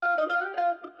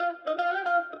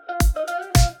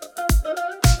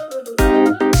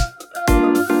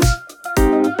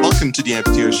welcome to the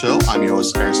AmpuTO Show. I'm your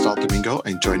host, Aristotle Domingo,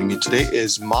 and joining me today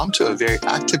is mom to a very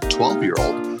active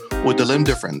 12-year-old with a limb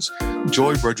difference,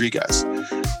 Joy Rodriguez.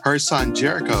 Her son,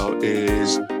 Jerhico,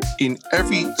 is in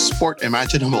every sport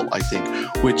imaginable, I think,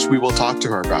 which we will talk to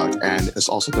her about, and is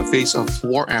also the face of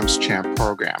WarAmps CHAMP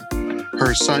program.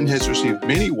 Her son has received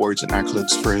many awards and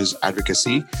accolades for his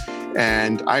advocacy,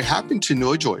 and I happen to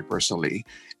know Joy personally,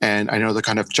 and I know the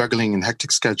kind of juggling and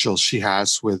hectic schedule she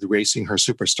has with raising her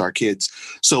superstar kids.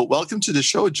 So welcome to the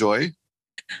show, Joy.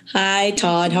 Hi,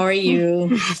 Todd. How are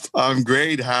you? I'm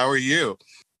great. How are you?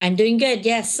 I'm doing good,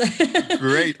 yes.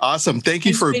 Great. Awesome. Thank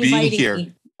you for being here.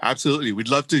 Me. Absolutely. We'd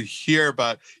love to hear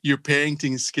about your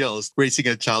parenting skills, raising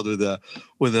a child with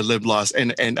a limb loss,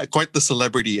 and quite the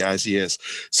celebrity as he is.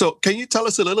 So can you tell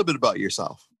us a little bit about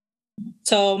yourself?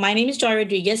 So my name is Joy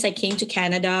Rodriguez. I came to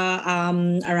Canada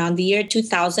around the year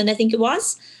 2000, I think it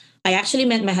was. I actually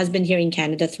met my husband here in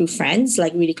Canada through friends,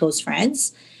 like really close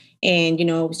friends. And,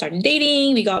 we started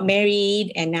dating, we got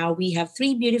married, and now we have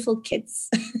 3 beautiful kids.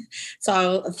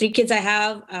 So 3 kids I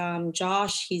have,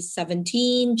 Josh, he's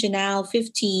 17, Janelle,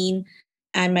 15,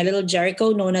 and my little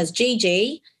Jerhico, known as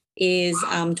JJ, is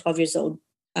 12 years old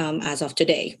as of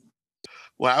today.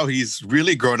 Wow, he's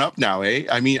really grown up now, eh?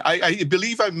 I mean, I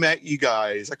believe I met you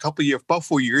guys about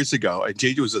 4 years ago, and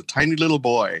JJ was a tiny little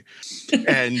boy.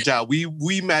 And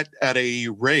we met at a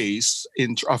race, a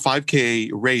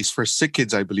 5K race for sick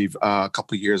kids, I believe, a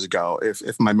couple of years ago,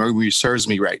 if my memory serves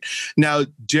me right. Now,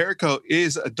 Jerhico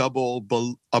is a double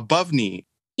above knee.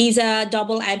 He's a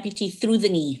double amputee through the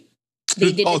knee.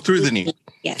 Through the knee.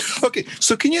 Yes. Okay,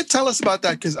 so can you tell us about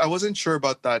that? Because I wasn't sure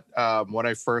about that when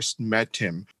I first met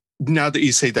him. Now that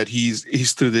you say that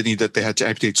he's through the knee, that they had to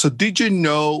amputate. So did you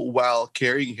know while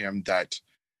carrying him that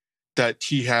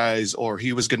he has, or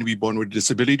he was going to be born with a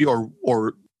disability,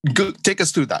 or take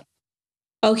us through that?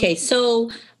 Okay, so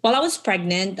while I was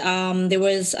pregnant, there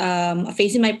was a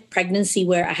phase in my pregnancy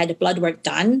where I had a blood work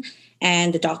done,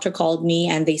 and the doctor called me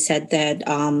and they said that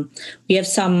we have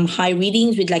some high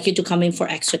readings. We'd like you to come in for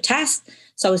extra tests.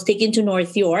 So I was taken to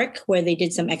North York where they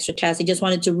did some extra tests. They just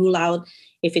wanted to rule out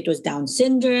if it was Down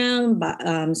syndrome,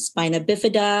 spina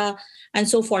bifida, and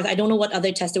so forth. I don't know what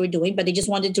other tests they were doing, but they just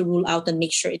wanted to rule out and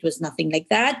make sure it was nothing like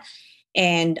that.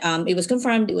 And it was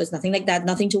confirmed it was nothing like that,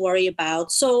 nothing to worry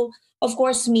about. So, of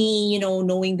course, me,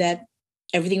 knowing that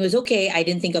everything was okay, I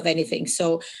didn't think of anything.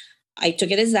 So I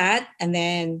took it as that. And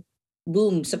then,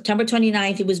 boom, September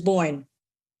 29th, he was born.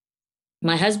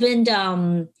 My husband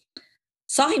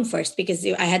saw him first because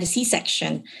I had a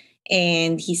C-section.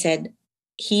 And he said,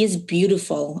 "He is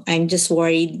beautiful. I'm just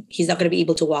worried he's not going to be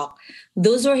able to walk."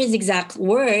 Those were his exact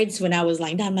words when I was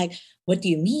lying down. I'm like, "What do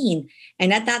you mean?"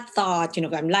 And at that thought,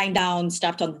 I'm lying down,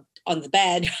 strapped on the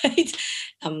bed, right?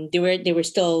 They were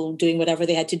still doing whatever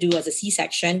they had to do as a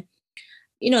C-section.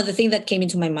 The thing that came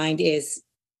into my mind is,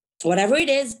 whatever it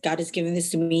is, God has given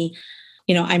this to me.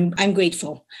 I'm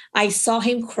grateful. I saw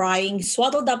him crying,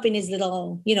 swaddled up in his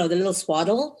little, the little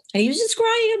swaddle, and he was just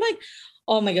crying. I'm like,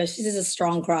 oh my gosh, this is a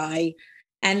strong cry.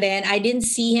 And then I didn't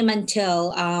see him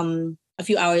until a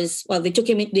few hours. Well, they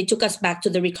took us back to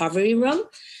the recovery room,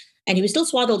 and he was still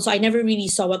swaddled. So I never really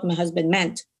saw what my husband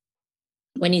meant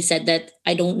when he said that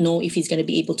I don't know if he's going to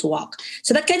be able to walk.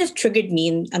 So that kind of triggered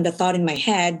me and the thought in my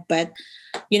head. But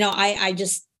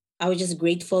I was just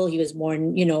grateful he was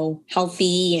born,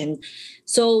 healthy. And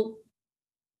so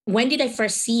when did I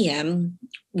first see him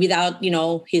without,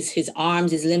 his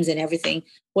arms, his limbs, and everything?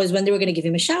 Was when they were going to give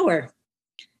him a shower.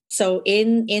 So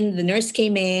the nurse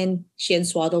came in, she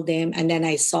unswaddled him, and then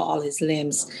I saw all his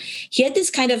limbs. He had this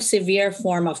kind of severe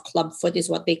form of clubfoot, is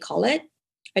what they call it.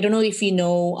 I don't know if you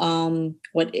know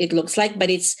what it looks like, but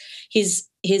it's his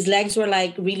legs were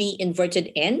like really inverted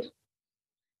in.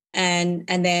 And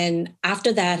then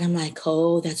after that, I'm like,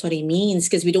 oh, that's what he means,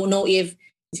 because we don't know if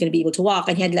he's going to be able to walk.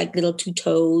 And he had like little 2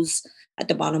 toes at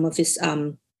the bottom of his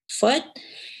foot.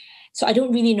 So I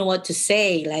don't really know what to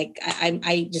say. Like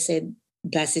I just said,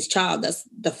 bless his child. That's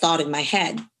the thought in my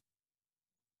head.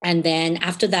 And then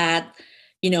after that,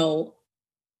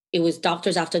 it was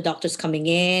doctors after doctors coming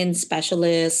in,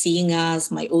 specialists seeing us,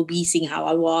 my OB seeing how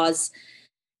I was.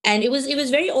 And it was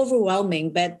very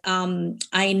overwhelming. But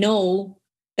I know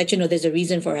that, there's a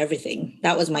reason for everything.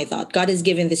 That was my thought. God has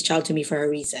given this child to me for a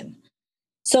reason.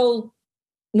 So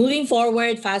moving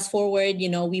forward, fast forward,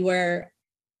 we were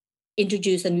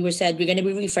introduced and we were said, we're going to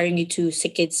be referring you to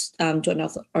sick kids, to an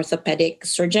orthopedic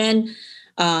surgeon,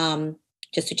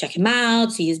 just to check him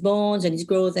out, see his bones and his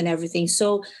growth and everything.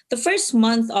 So the first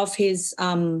month of his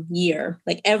year,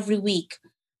 like every week,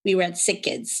 we were at sick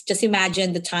kids. Just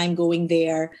imagine the time going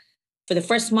there for the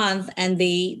first month. And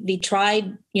they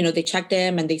tried, they checked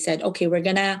him and they said, okay, we're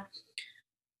going to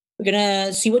We're going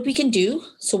to see what we can do.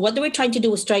 So what they were trying to do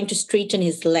was trying to straighten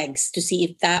his legs to see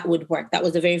if that would work. That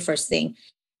was the very first thing.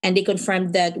 And they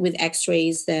confirmed that with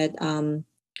x-rays that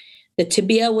the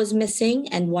tibia was missing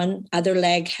and one other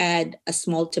leg had a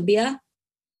small tibia.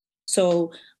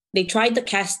 So they tried the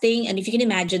casting. And if you can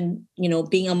imagine,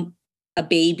 being a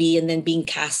baby and then being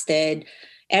casted,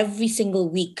 every single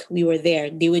week we were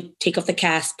there. They would take off the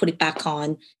cast, put it back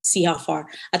on, see how far.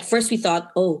 At first we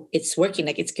thought, oh, it's working,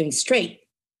 like it's going straight.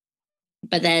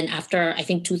 But then after, I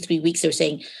think 2-3 weeks, they were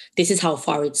saying, this is how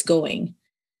far it's going.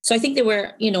 So I think there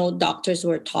were, doctors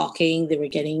were talking, they were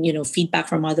getting, feedback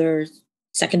from others,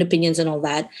 second opinions and all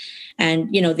that.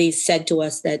 And, they said to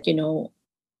us that,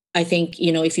 I think,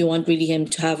 if you want really him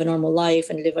to have a normal life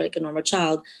and live like a normal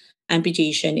child,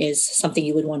 amputation is something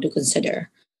you would want to consider.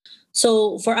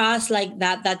 So for us, like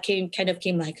that came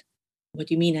like, what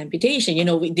do you mean amputation?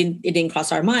 It didn't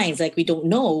cross our minds. Like, we don't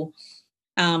know.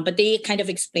 But they kind of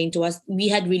explained to us, we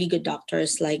had really good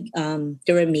doctors, like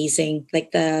they were amazing,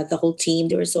 like the whole team,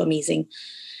 they were so amazing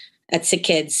at Sick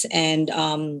Kids. And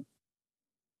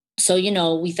so,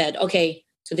 we said, okay,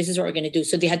 so this is what we're going to do.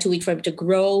 So they had 2 weeks for him to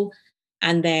grow.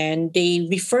 And then they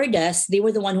referred us, they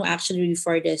were the one who actually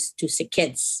referred us to Sick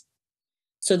Kids.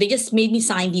 So they just made me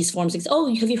sign these forms. Like,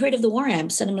 oh, have you heard of the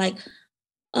WarAmps? And I'm like,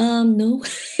 no.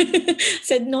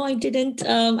 Said, no, I didn't.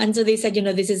 And so they said,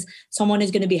 this is someone who's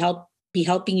going to be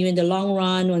helping you in the long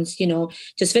run. Once,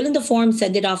 just fill in the form,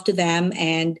 send it off to them,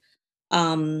 and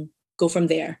go from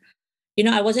there.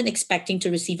 I wasn't expecting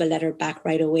to receive a letter back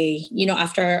right away.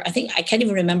 After, I think, I can't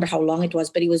even remember how long it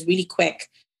was, but it was really quick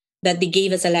that they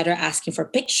gave us a letter asking for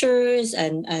pictures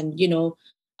and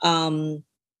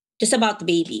just about the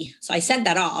baby. So I sent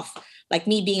that off. Like,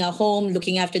 me being at home,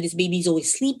 looking after this baby's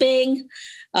always sleeping.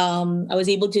 I was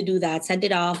able to do that, send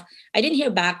it off. I didn't hear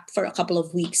back for a couple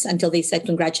of weeks until they said,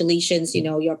 congratulations,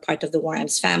 you're part of the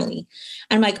WarAmps family.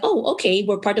 I'm like, oh, okay,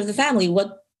 we're part of the family.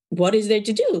 What is there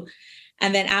to do?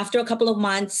 And then after a couple of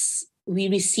months, we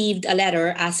received a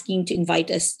letter asking to invite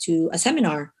us to a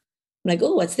seminar. I'm like,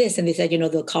 oh, what's this? And they said,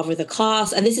 they'll cover the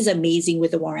cost. And this is amazing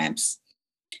with the WarAmps.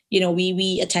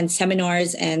 We attend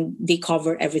seminars and they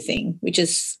cover everything, which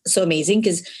is so amazing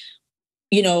because,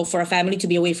 for a family to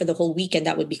be away for the whole weekend,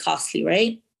 that would be costly,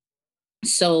 right?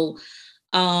 So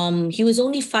he was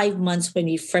only 5 months when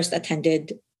we first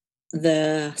attended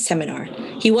the seminar.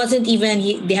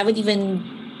 They haven't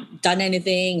even done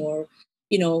anything, or,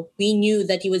 we knew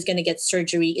that he was going to get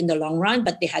surgery in the long run,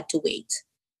 but they had to wait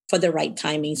for the right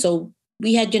timing. So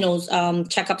we had,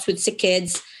 checkups with Sick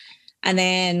Kids. And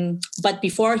then, but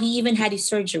before he even had his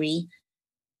surgery,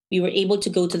 we were able to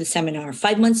go to the seminar.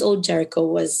 5 months old Jerhico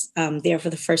was there for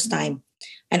the first time.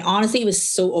 And honestly, it was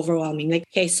so overwhelming. Like,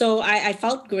 okay, so I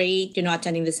felt great,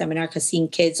 attending the seminar, because seeing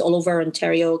kids all over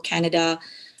Ontario, Canada.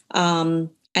 And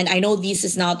I know this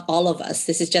is not all of us.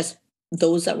 This is just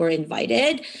those that were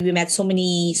invited. We met so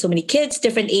many kids,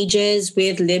 different ages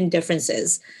with limb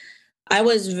differences. I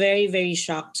was very, very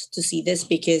shocked to see this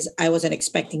because I wasn't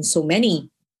expecting so many.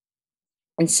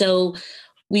 And so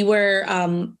we were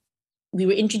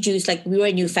introduced, like, we were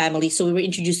a new family. So we were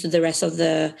introduced to the rest of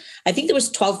I think there was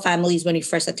 12 families when we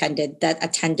first attended.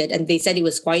 And they said it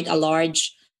was quite a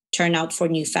large turnout for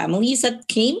new families that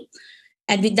came.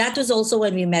 And that was also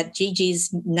when we met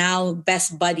JJ's now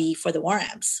best buddy for the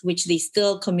WarAmps, which they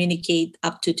still communicate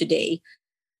up to today.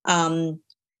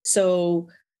 So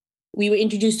we were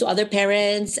introduced to other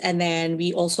parents, and then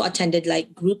we also attended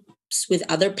like groups with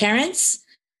other parents.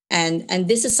 And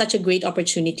this is such a great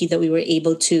opportunity that we were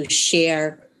able to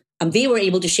share. They were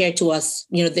able to share to us,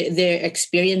 their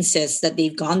experiences that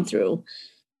they've gone through.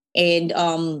 And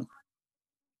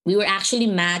we were actually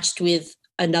matched with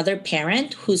another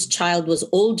parent whose child was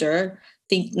older, I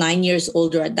think 9 years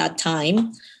older at that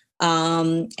time.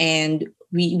 And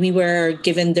we were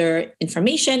given their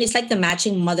information. It's like the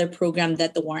matching mother program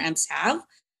that the WarAmps have,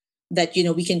 that,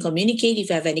 we can communicate if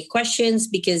you have any questions,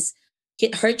 because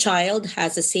her child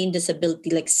has the same disability,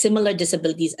 like similar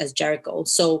disabilities as Jerhico.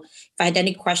 So if I had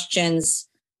any questions,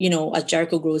 as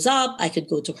Jerhico grows up, I could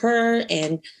go to her,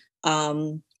 and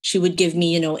she would give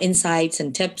me, insights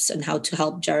and tips on how to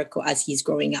help Jerhico as he's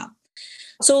growing up.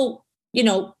 So,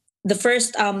 the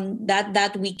first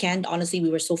that weekend, honestly,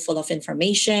 we were so full of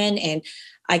information, and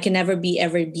I can never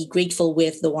be grateful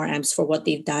with the WarAmps for what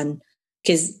they've done,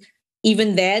 because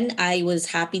even then I was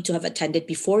happy to have attended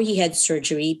before he had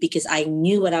surgery, because I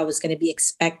knew what I was going to be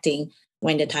expecting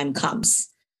when the time comes.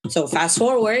 So fast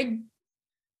forward,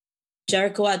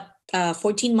 Jerhico at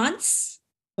 14 months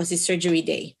was his surgery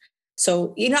day.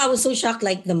 So, I was so shocked,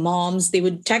 like the moms, they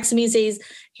would text me and say,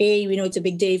 hey, it's a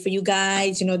big day for you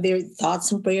guys, their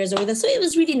thoughts and prayers over there. So it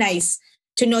was really nice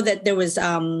to know that there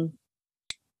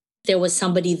was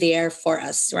somebody there for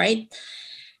us, right?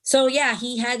 So yeah,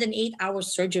 he had an 8 hour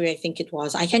surgery, I think it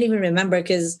was. I can't even remember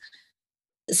because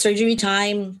surgery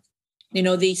time,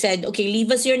 they said, okay,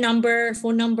 leave us your number,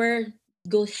 phone number,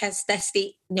 go has test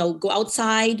it, go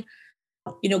outside,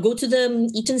 go to the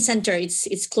Eaton Center.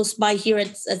 It's close by here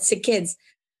at Sick Kids.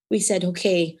 We said,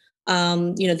 okay,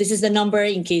 this is the number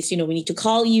in case, we need to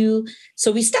call you.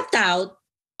 So we stepped out.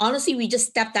 Honestly, we just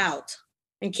stepped out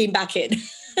and came back in.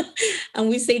 And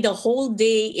we stayed the whole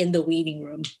day in the waiting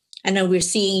room. And then we're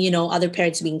seeing, other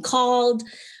parents being called.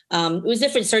 It was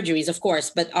different surgeries, of course,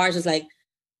 but ours was like,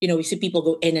 we see people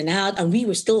go in and out, and we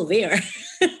were still there.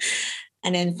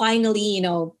 And then finally,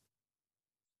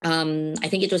 I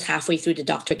think it was halfway through, the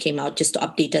doctor came out just to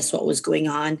update us what was going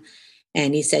on.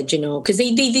 And he said, because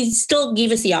they still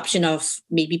gave us the option of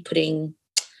maybe putting,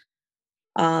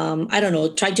 I don't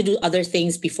know, try to do other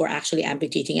things before actually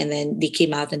amputating. And then they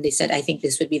came out and they said, I think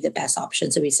this would be the best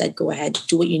option. So we said, go ahead,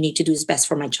 do what you need to do is best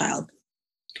for my child.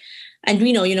 And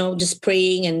we know, just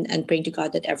praying and praying to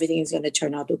God that everything is going to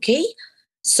turn out okay.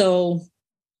 So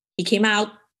he came out.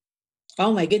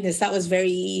 Oh my goodness, that was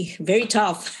very, very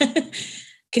tough.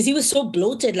 Because he was so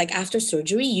bloated. Like after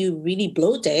surgery, you really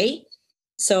bloat, eh?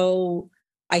 So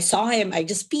I saw him. I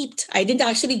just peeped. I didn't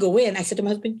actually go in. I said to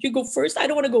my husband, "You go first. I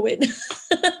don't want to go in,"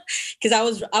 because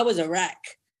I was a wreck.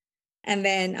 And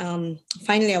then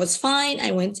finally, I was fine. I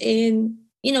went in.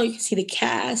 You can see the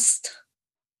cast.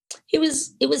 It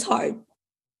was hard.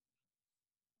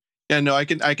 Yeah, no, I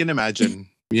can imagine.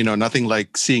 Nothing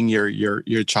like seeing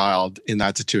your child in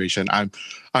that situation.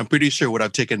 I'm pretty sure what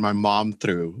I've taken my mom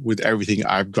through with everything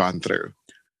I've gone through.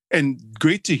 And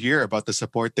great to hear about the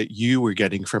support that you were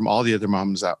getting from all the other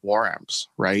moms at WarAmps,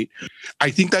 right?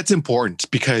 I think that's important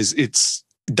because it's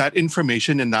that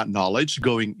information and that knowledge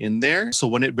going in there. So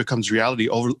when it becomes reality,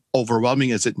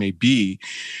 overwhelming as it may be,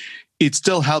 it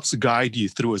still helps guide you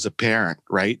through as a parent,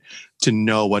 right? To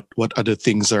know what other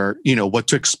things are, what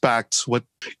to expect,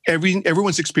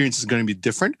 everyone's experience is going to be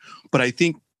different. But I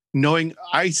think knowing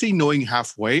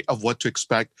halfway of what to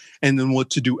expect and then what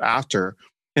to do after,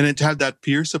 and then to have that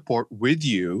peer support with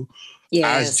you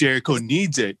as Jerhico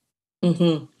needs it,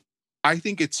 I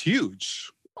think it's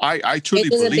huge. I truly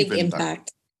believe in that. It was a big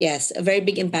impact. Yes, a very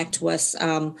big impact to us.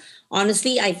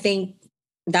 Honestly, I think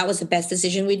that was the best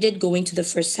decision we did, going to the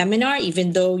first seminar,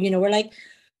 even though, we're like,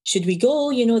 should we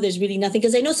go? There's really nothing.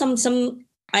 Because I know some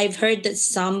I've heard that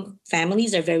some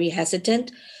families are very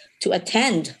hesitant to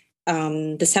attend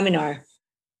the seminar.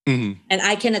 Mm-hmm. And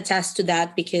I can attest to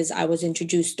that because I was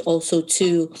introduced also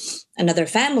to another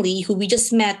family who we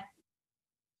just met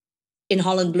in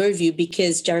Holland Bloorview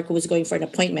because Jerhico was going for an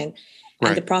appointment. Right.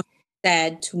 And the prophet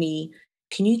said to me,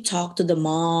 can you talk to the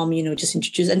mom, just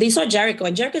introduce. And they saw Jerhico.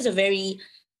 And Jerhico is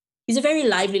he's a very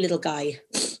lively little guy,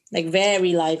 like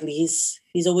very lively.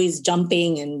 He's always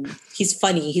jumping and he's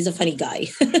funny. He's a funny guy.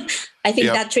 I think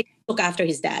that trick took after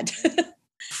his dad.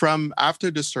 From after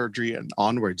the surgery and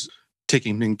onwards,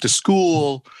 taking him to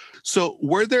school. So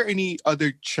were there any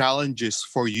other challenges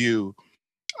for you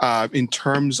in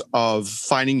terms of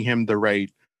finding him the right,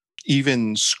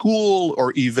 even school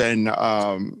or even,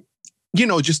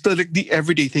 just the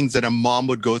everyday things that a mom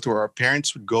would go through or our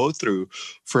parents would go through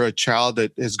for a child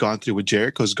that has gone through what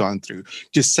Jerhico's gone through?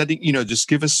 Just setting, just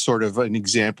give us sort of an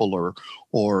example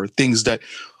or things that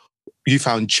you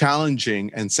found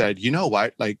challenging and said, you know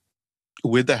what, like,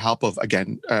 with the help of,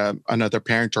 again, another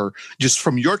parent or just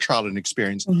from your childhood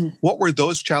experience, what were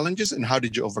those challenges and how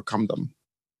did you overcome them?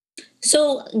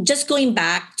 So just going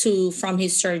back from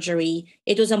his surgery,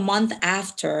 it was a month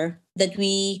after that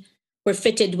we were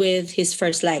fitted with his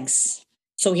first legs.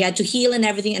 So he had to heal and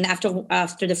everything. And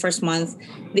after the first month,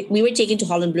 we were taken to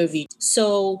Holland Bloorview.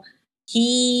 So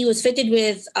he was fitted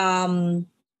with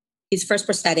his first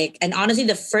prosthetic. And honestly,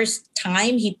 the first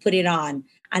time he put it on,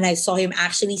 and I saw him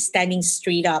actually standing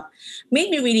straight up, made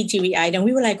me really teary-eyed. And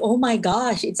we were like, oh my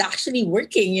gosh, it's actually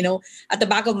working. At the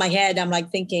back of my head, I'm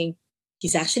like thinking,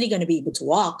 he's actually going to be able to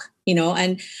walk,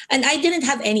 and I didn't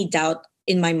have any doubt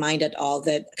in my mind at all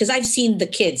that, because I've seen the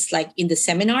kids like in the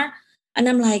seminar and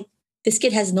I'm like, this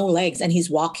kid has no legs and he's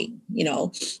walking,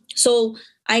 So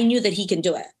I knew that he can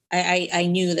do it. I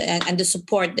knew that, and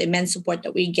the immense support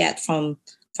that we get from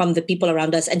the people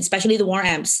around us, and especially the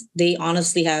WarAmps, they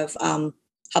honestly have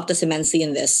helped us immensely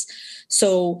in this.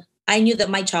 So I knew that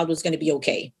my child was going to be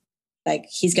okay. Like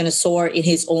he's going to soar in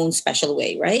his own special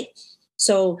way, right?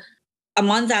 So a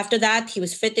month after that, he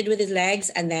was fitted with his legs,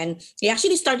 and then he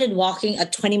actually started walking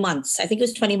at 20 months. I think it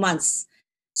was 20 months.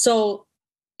 So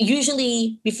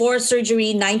usually before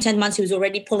surgery, 9-10 months, he was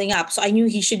already pulling up. So I knew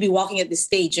he should be walking at this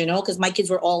stage, because my kids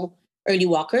were all early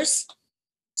walkers.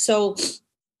 So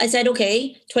I said,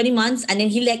 okay, 20 months. And then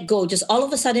he let go. Just all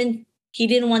of a sudden, he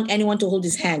didn't want anyone to hold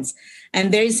his hands.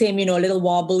 And there's him, a little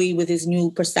wobbly with his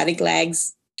new prosthetic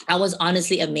legs. I was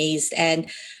honestly amazed. And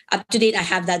up to date, I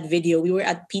have that video. We were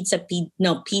at Pizza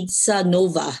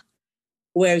Nova,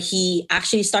 where he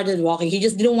actually started walking. He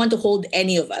just didn't want to hold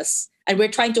any of us. And we're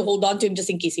trying to hold on to him just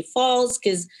in case he falls,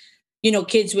 because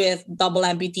kids with double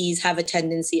amputees have a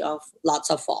tendency of lots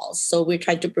of falls. So we're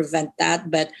trying to prevent that.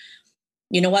 But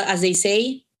you know what? As they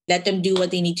say, let them do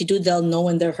what they need to do. They'll know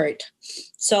when they're hurt.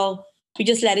 So we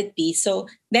just let it be. So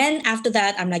then after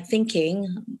that, I'm like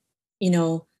thinking,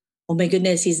 oh my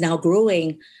goodness, he's now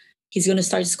growing. He's going to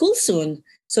start school soon.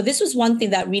 So this was one thing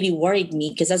that really worried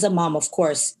me, because as a mom, of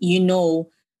course, the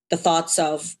thoughts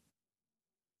of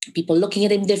people looking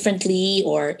at him differently,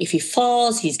 or if he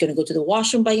falls, he's going to go to the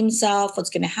washroom by himself. What's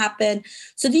going to happen?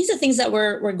 So these are things that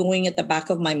were going at the back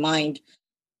of my mind.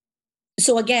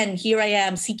 So again, here I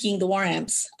am seeking the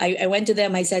WarAmps. I went to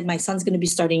them. I said, my son's going to be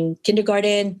starting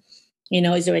kindergarten.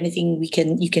 Is there anything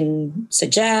you can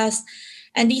suggest?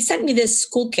 And they sent me this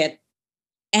school kit,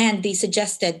 and they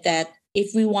suggested that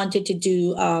if we wanted to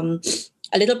do a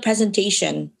little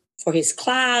presentation for his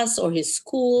class or his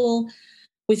school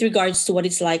with regards to what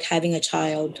it's like having a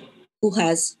child who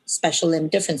has special limb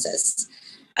differences.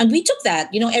 And we took that,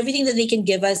 everything that they can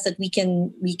give us that we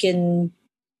can,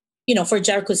 for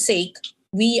Jerhico's sake,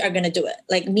 we are going to do it.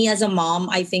 Like me as a mom,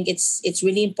 I think it's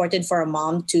really important for a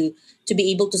mom to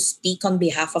be able to speak on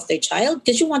behalf of their child,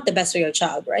 because you want the best for your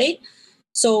child, right?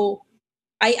 So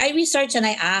I researched and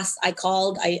I asked, I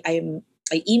called, I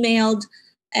emailed,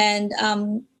 and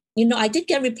I did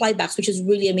get reply backs, which is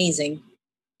really amazing.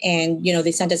 And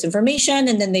they sent us information,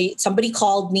 and then somebody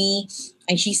called me,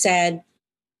 and she said,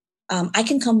 I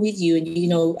can come with you,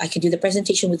 and I can do the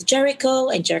presentation with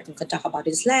Jerhico, and Jerhico can talk about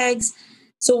his legs.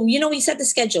 So we set the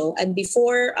schedule, and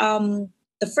before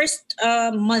the first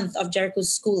month of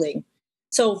Jerhico's schooling.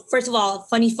 So first of all,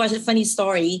 funny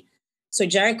story. So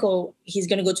Jerhico, he's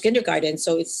going to go to kindergarten.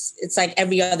 So it's like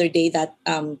every other day that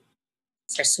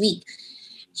first week.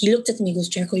 He looked at me and goes,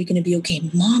 Jerhico, you're going to be okay.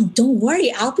 Mom, don't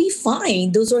worry. I'll be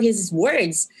fine. Those were his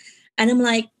words. And I'm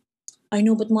like, I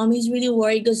know, but Mommy's really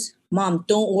worried. He goes, Mom,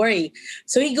 don't worry.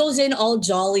 So he goes in all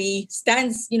jolly,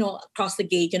 stands, across the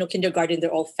gate. Kindergarten, they're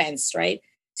all fenced, right?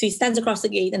 So he stands across the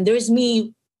gate, and there's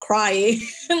me crying.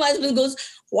 And my husband goes,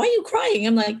 why are you crying?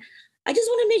 I'm like, I just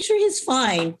want to make sure he's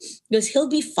fine. He goes, he'll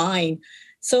be fine.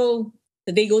 So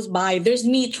the day goes by. There's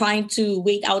me trying to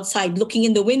wait outside, looking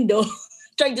in the window,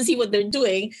 trying to see what they're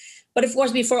doing. But of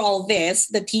course, before all this,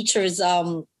 the teachers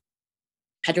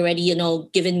had already,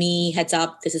 given me heads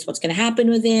up. This is what's going to happen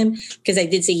with him, because I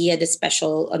did say he had a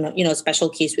special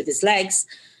case with his legs.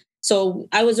 So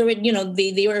I was already,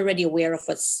 they were already aware of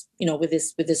what's, with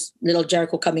this little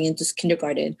Jerhico coming into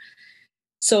kindergarten.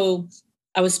 So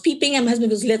I was peeping, and my husband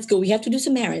goes, let's go. We have to do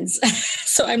some errands.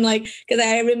 So I'm like, because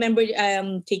I remember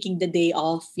taking the day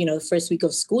off, first week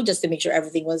of school, just to make sure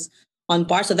everything was on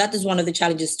par. So that is one of the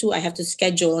challenges too. I have to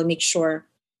schedule and make sure,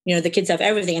 the kids have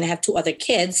everything. And I have two other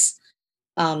kids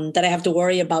that I have to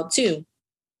worry about too.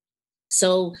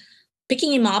 So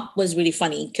picking him up was really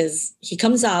funny, because he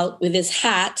comes out with his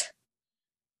hat,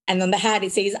 and on the hat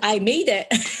it says, I made it.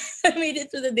 I made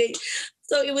it through the day.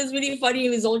 So it was really funny. He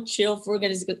was all cheerful.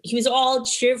 He was all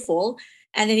cheerful.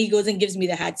 And then he goes and gives me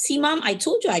the hat. See, Mom, I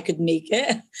told you I could make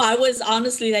it. I was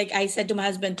honestly like, I said to my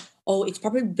husband, oh, it's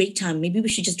probably break time. Maybe we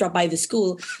should just drop by the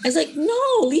school. I was like,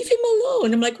 no, leave him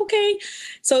alone. I'm like, okay.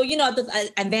 So,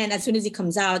 and then as soon as he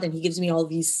comes out and he gives me all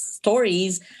these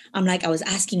stories, I'm like, I was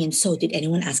asking him, so did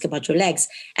anyone ask about your legs?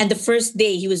 And the first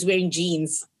day he was wearing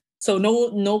jeans. So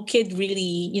no kid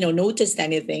really, noticed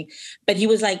anything. But he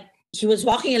was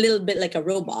walking a little bit like a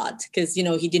robot, because,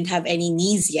 he didn't have any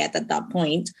knees yet at that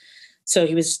point. So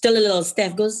he was still a little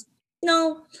stiff. Goes,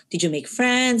 no, did you make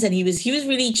friends? And he was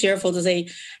really cheerful to say,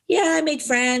 yeah, I made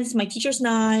friends. My teacher's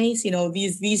nice.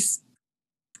 These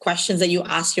questions that you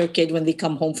ask your kid when they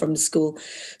come home from school.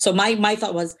 So my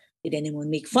thought was, did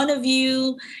anyone make fun of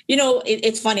you?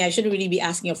 It's funny. I shouldn't really be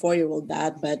asking a 4-year-old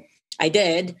that, but I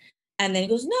did. And then he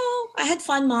goes, no, I had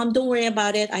fun, Mom. Don't worry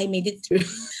about it. I made it through.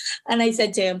 And I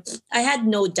said to him, I had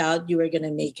no doubt you were going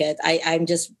to make it. I'm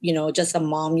just, just a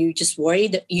mom. You just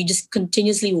worried. You just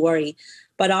continuously worry.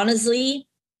 But honestly,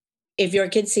 if your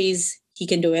kid says he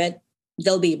can do it,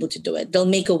 they'll be able to do it. They'll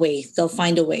make a way. They'll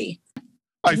find a way.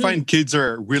 I find kids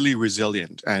are really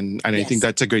resilient. And I think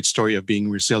that's a great story of being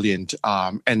resilient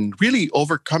and really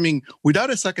overcoming without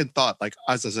a second thought, like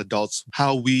us as adults,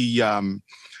 how we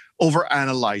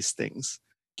overanalyze things.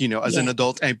 as an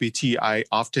adult amputee, I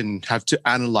often have to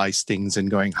analyze things and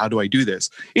going, how do I do this?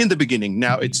 In the beginning,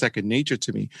 now it's second nature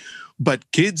to me.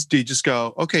 But kids, they just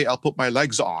go, okay, I'll put my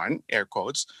legs on, air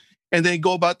quotes, and they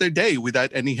go about their day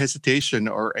without any hesitation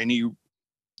or any,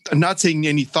 I'm not saying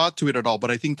any thought to it at all, but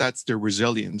I think that's their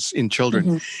resilience in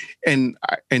children. Mm-hmm.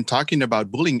 And talking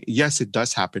about bullying, yes, it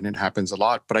does happen and happens a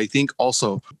lot. But I think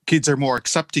also kids are more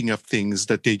accepting of things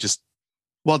that they just,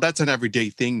 well, that's an everyday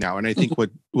thing now. And I think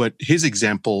what his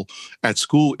example at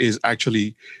school is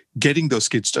actually getting those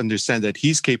kids to understand that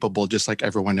he's capable just like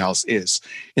everyone else is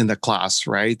in the class,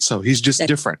 right? So he's just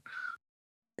different.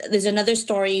 There's another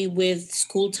story with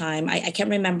school time. I can't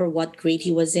remember what grade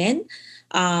he was in.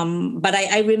 But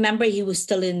I remember he was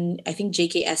still in, I think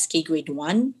JKSK grade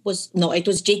 1 it was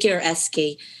JK or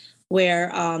SK,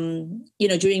 where,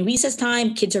 during recess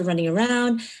time, kids are running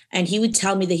around, and he would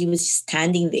tell me that he was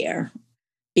standing there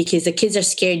because the kids are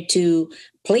scared to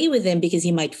play with him because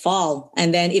he might fall.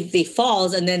 And then if they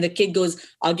falls and then the kid goes,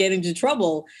 I'll get into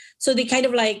trouble. So they kind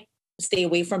of like stay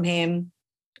away from him,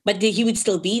 but he would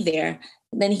still be there.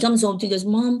 Then he comes home, he goes,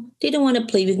 Mom, they don't want to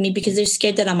play with me because they're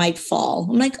scared that I might fall.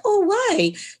 I'm like, oh,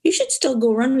 why? You should still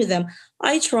go run with them.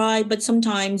 I try, but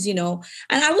sometimes, and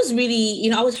I was really,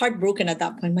 I was heartbroken at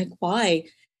that point. I'm like, why?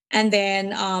 And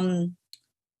then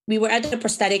we were at a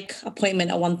prosthetic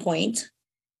appointment at one point.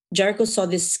 Jerhico saw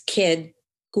this kid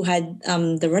who had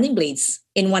the running blades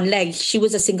in one leg. She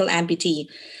was a single amputee,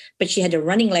 but she had a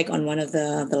running leg on one of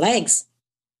the legs.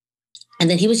 And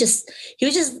then he was just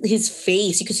his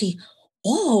face, you could see,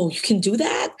 oh, you can do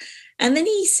that? And then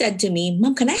he said to me,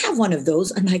 Mom, can I have one of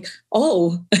those? I'm like,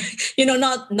 oh,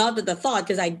 not at the thought,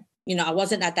 because I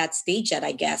wasn't at that stage yet,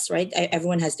 I guess, right?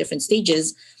 Everyone has different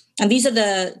stages. And these are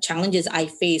the challenges I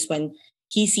face when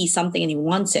he sees something and he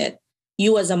wants it.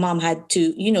 You as a mom had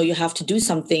to, you have to do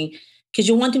something because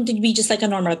you want him to be just like a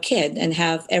normal kid and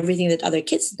have everything that other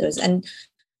kids does. And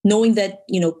knowing that,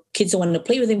 kids don't want to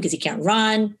play with him because he can't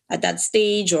run at that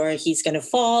stage or he's going to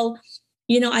fall.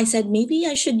 I said, maybe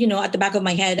I should, at the back of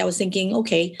my head, I was thinking,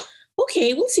 okay,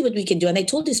 we'll see what we can do. And I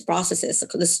told this processes,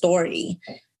 the story.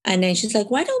 And then she's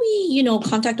like, why don't we,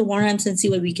 contact the WarAmps and see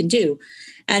what we can do?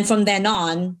 And from then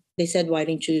on, they said, why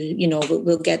don't you,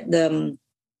 we'll get them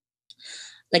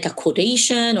like a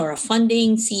quotation or a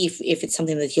funding, see if it's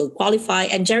something that he'll qualify.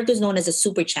 And Jerhico is known as a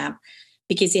super champ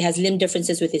because he has limb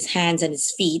differences with his hands and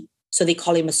his feet. So they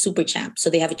call him a super champ. So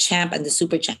they have a champ and the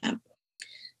super champ.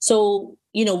 So,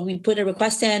 we put a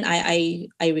request in. I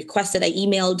requested, I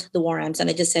emailed the WarAmps and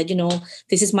I just said,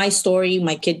 this is my story.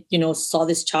 My kid, saw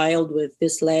this child with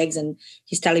his legs and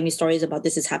he's telling me stories about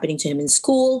this is happening to him in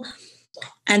school.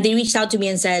 And they reached out to me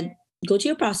and said, go to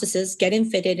your processes, get him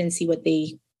fitted and see what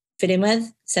they fit him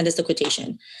with, send us the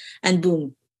quotation. And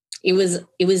boom, it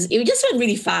just went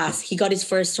really fast. He got his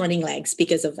first running legs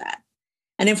because of that.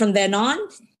 And then from then on,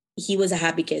 he was a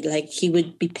happy kid. Like he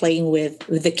would be playing with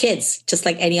the kids, just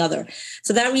like any other.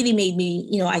 So that really made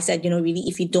me, I said, really,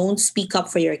 if you don't speak up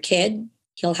for your kid,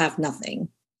 he'll have nothing.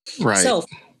 Right. So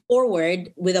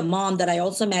forward with a mom that I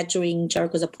also met during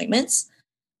Jerhico's appointments.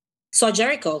 So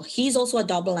Jerhico, he's also a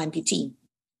double amputee.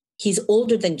 He's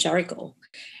older than Jerhico.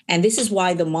 And this is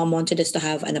why the mom wanted us to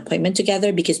have an appointment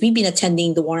together, because we've been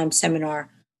attending the WarAmps seminar.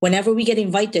 Whenever we get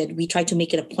invited, we try to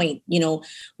make it a point.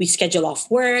 We schedule off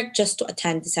work just to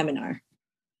attend the seminar.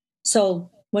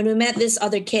 So when we met this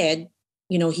other kid,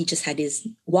 he just had his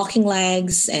walking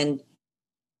legs. And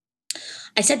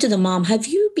I said to the mom, have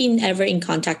you been ever in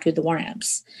contact with the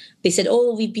WarAmps? They said,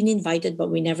 oh, we've been invited, but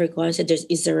we never go. I said,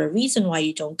 is there a reason why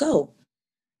you don't go?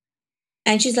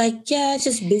 And she's like, yeah, it's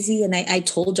just busy. And I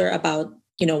told her about,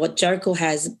 what Jerhico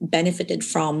has benefited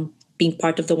from being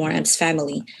part of the WarAmps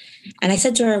family. And I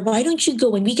said to her, why don't you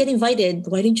go? When we get invited,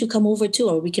 why don't you come over too?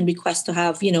 Or we can request to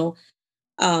have, be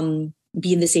in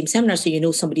the same seminar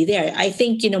so somebody there. I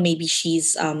think, maybe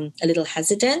she's a little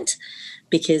hesitant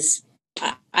because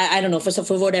I don't know,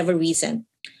 for whatever reason.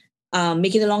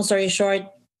 Making the long story short,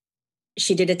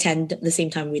 she did attend the same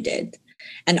time we did.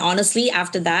 And honestly,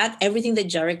 after that, I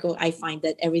find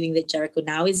that everything that Jerhico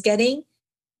now is getting,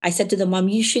 I said to the mom,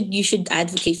 you should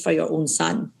advocate for your own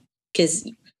son. Because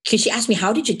she asked me,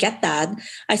 how did you get that?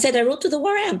 I said, I wrote to the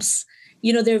WarAmps.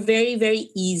 They're very,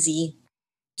 very easy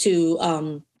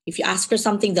to, if you ask for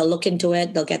something, they'll look into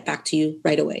it. They'll get back to you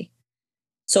right away.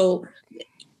 So,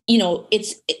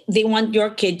 they want your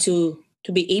kid to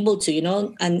be able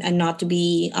to, and not to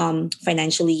be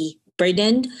financially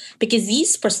burdened, because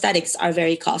these prosthetics are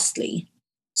very costly.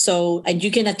 So, and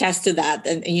you can attest to that.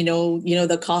 And,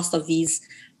 the cost of these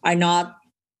are not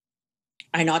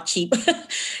cheap.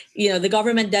 The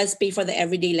government does pay for the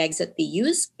everyday legs that they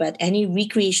use, but any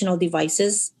recreational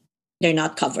devices, they're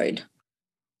not covered.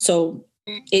 So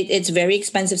it's very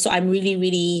expensive. So I'm really,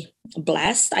 really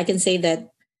blessed. I can say that,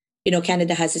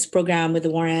 Canada has this program with the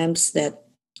WarAmps that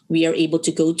we are able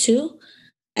to go to.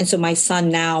 And so my son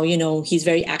now, he's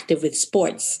very active with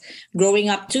sports. Growing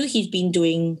up too, he's been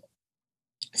doing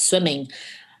swimming.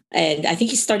 And I think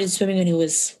he started swimming when he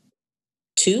was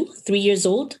 3 years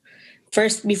old.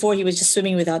 First, before he was just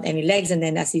swimming without any legs. And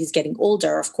then as he's getting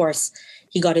older, of course,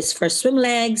 he got his first swim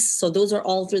legs. So those are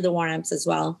all through the WarAmps as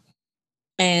well.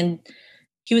 And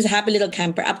he was a happy little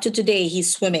camper. Up to today,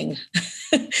 he's swimming.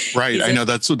 Right. I know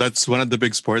that's one of the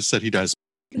big sports that he does.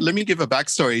 Let me give a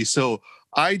backstory. So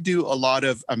I do a lot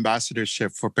of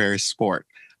ambassadorship for Paris Sport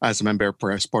as a member of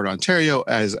Paris Sport Ontario,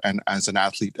 as an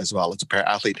athlete as well, as a para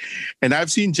athlete. And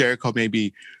I've seen Jerhico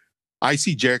maybe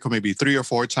 3 or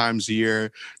 4 times a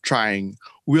year trying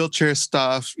wheelchair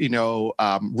stuff,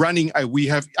 running. We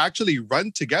have actually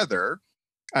run together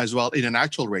as well in an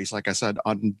actual race, like I said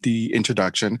on the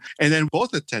introduction. And then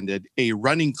both attended a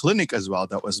running clinic as well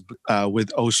that was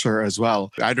with OSHR as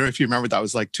well. I don't know if you remember, that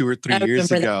was like 2 or 3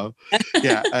 years ago.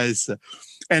 Yeah.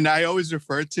 And I always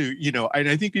refer to, and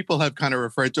I think people have kind of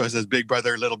referred to us as big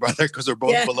brother, little brother, because we're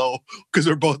both because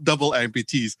we're both double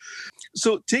amputees.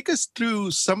 So take us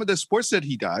through some of the sports that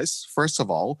he does, first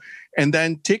of all, and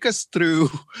then take us through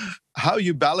how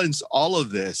you balance all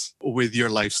of this with your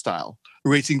lifestyle,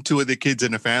 raising 2 of the kids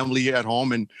in a family at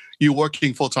home and you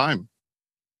working full time.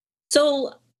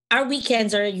 So our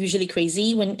weekends are usually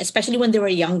crazy, especially when they were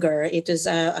younger. It was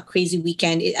a crazy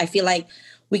weekend. I feel like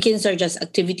weekends are just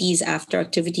activities after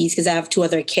activities because I have 2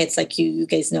 other kids, like you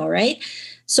guys know, right?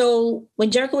 So when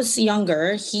Jerhico was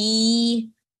younger,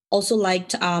 he also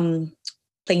liked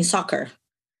playing soccer.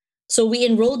 So we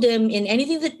enrolled him in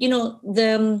anything that,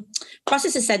 the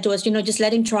process is said to us, just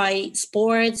let him try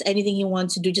sports, anything he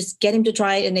wants to do, just get him to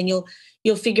try it. And then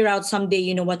you'll figure out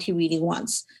someday, what he really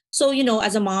wants. So,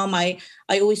 as a mom, I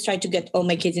always try to get all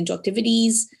my kids into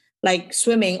activities like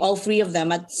swimming, all 3 of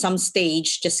them at some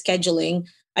stage, just scheduling.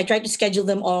 I try to schedule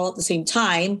them all at the same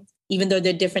time, even though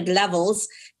they're different levels,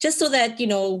 just so that,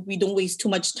 we don't waste too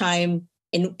much time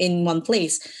in one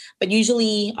place. But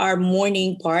usually our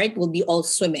morning part will be all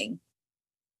swimming.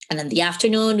 And then the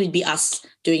afternoon would be us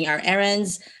doing our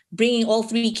errands, bringing all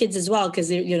 3 kids as well, because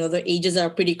their ages are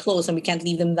pretty close and we can't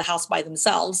leave them in the house by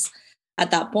themselves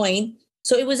at that point.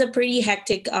 So it was a pretty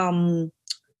hectic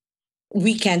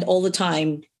weekend all the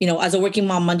time. As a working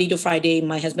mom, Monday to Friday,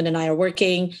 my husband and I are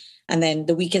working. And then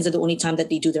the weekends are the only time that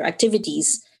they do their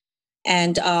activities.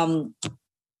 And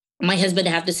my husband,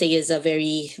 I have to say, is a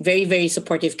very, very, very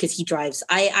supportive because he drives.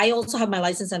 I also have my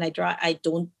license and I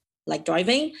don't like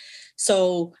driving.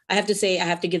 So I have to say, I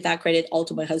have to give that credit all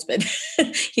to my husband.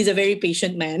 He's a very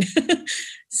patient man.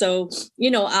 So,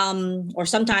 or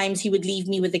sometimes he would leave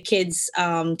me with the kids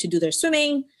to do their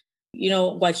swimming,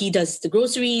 while he does the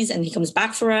groceries and he comes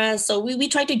back for us. So we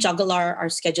try to juggle our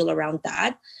schedule around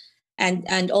that.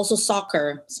 And also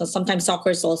soccer. So sometimes soccer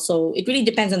is also, it really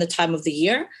depends on the time of the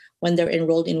year when they're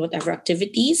enrolled in whatever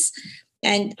activities.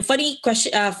 And funny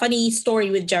story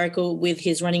with Jerhico with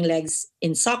his running legs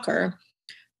in soccer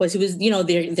was he was,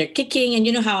 they're kicking,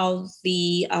 and how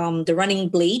the running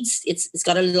blades, it's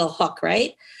got a little hook,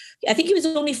 right? I think he was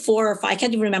only 4 or 5. I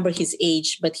can't even remember his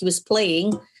age, but he was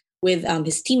playing with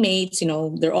his teammates. They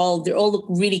all look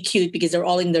really cute because they're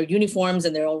all in their uniforms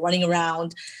and they're all running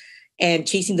around and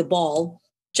chasing the ball.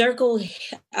 Jerhico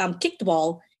kicked the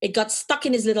ball. It got stuck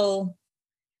in his little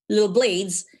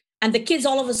blades. And the kids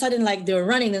all of a sudden, like, they were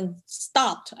running and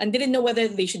stopped and didn't know whether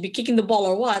they should be kicking the ball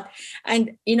or what.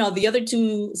 And, the other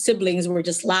 2 siblings were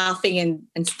just laughing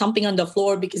and stomping on the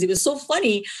floor because it was so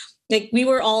funny. Like, we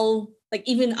were all, like,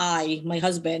 even my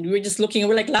husband, we were just looking and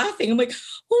we're like laughing. I'm like,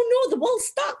 oh no, the ball's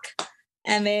stuck.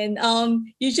 And then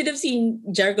you should have seen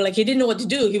Jerhico, like, he didn't know what to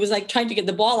do. He was like trying to get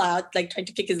the ball out, like trying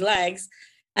to kick his legs.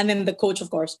 And then the coach, of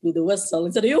course, blew the whistle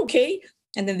and said, are you okay?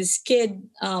 And then this kid,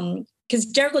 because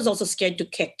Jerhico's also scared to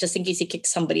kick just in case he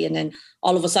kicks somebody. And then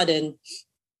all of a sudden,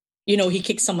 he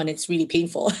kicks someone. It's really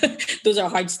painful. Those are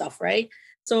hard stuff, right?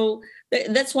 So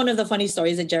that's one of the funny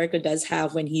stories that Jerhico does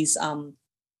have when he's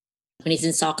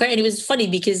in soccer. And it was funny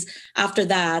because after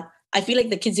that, I feel like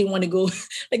the kids didn't want to go,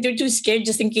 like they're too scared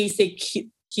just in case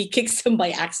he kicks them by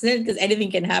accident because anything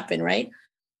can happen, right?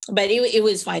 But it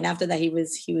was fine. After that, he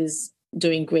was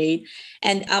doing great.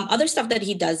 And other stuff that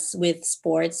he does with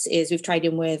sports is we've tried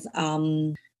him with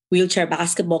wheelchair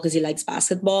basketball because he likes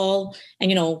basketball. And,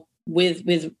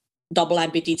 with double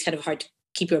amputee, it's kind of hard to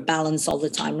keep your balance all the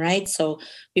time, right? So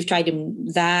we've tried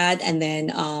him that. And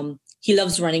then he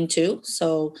loves running too.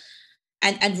 So,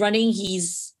 and running,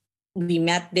 he's we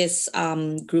met this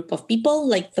group of people,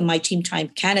 like the My Team Time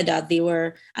Canada.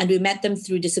 And we met them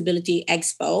through Disability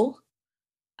Expo.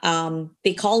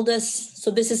 They called us.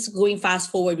 So this is going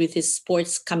fast forward with his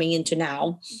sports coming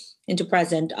into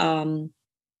present.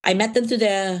 I met them through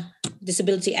the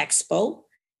Disability Expo,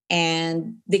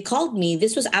 and they called me.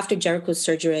 This was after Jerhico's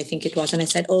surgery, I think it was. And I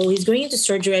said, "Oh, he's going into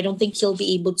surgery. I don't think he'll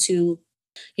be able to,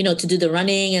 to do the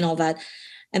running and all that."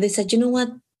 And they said, "You know what?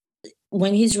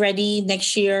 When he's ready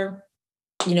next year,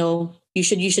 you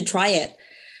should try it."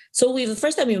 So the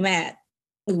first time we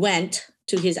went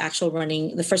to his actual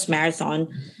running, the first marathon.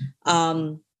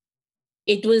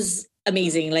 It was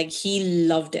amazing. Like, he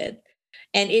loved it.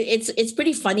 And it's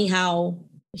pretty funny how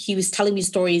he was telling me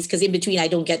stories, because in between I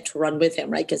don't get to run with him,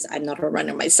 right? Because I'm not a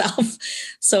runner myself.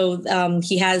 So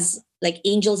he has, like,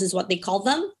 angels is what they call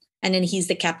them, and then he's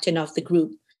the captain of the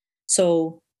group.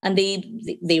 So, and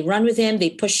they run with him, they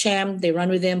push him, they run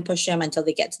with him, push him until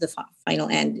they get to the final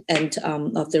end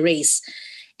of the race.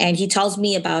 And he tells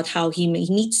me about how he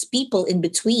meets people in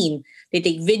between. They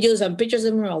take videos and pictures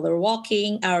of him while they're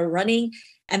walking or running.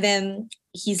 And then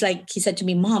he said to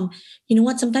me, "Mom, you know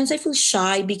what? Sometimes I feel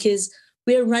shy because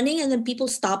we're running and then people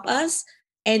stop us.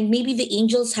 And maybe the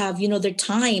angels have, their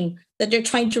time that they're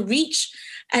trying to reach.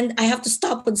 And I have to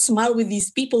stop and smile with these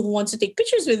people who want to take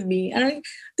pictures with me." And I'm like,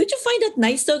 "Don't you find that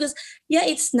nice though?" Because, yeah,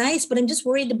 it's nice, but I'm just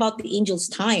worried about the angels'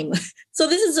 time. So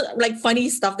this is like funny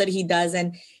stuff that he does.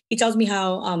 And he tells me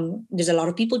how there's a lot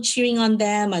of people cheering on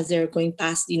them as they're going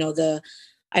past,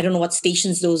 I don't know what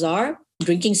stations those are,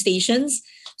 drinking stations.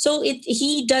 So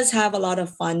he does have a lot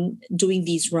of fun doing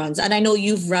these runs. And I know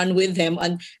you've run with him,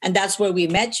 and that's where we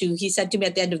met you. He said to me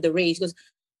at the end of the race, he goes,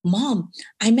 "Mom,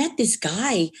 I met this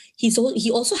guy. He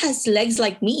also has legs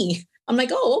like me." I'm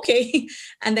like, "Oh, okay."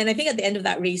 And then I think at the end of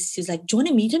that race, he's like, "Do you want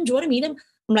to meet him? Do you want to meet him?"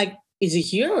 I'm like, "Is he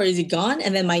here or is he gone?"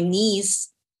 And then my niece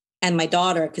and my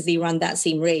daughter, because they run that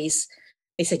same race,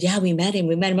 they said, "Yeah, we met him.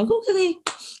 We met him." I'm like, "Okay."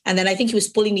 And then I think he was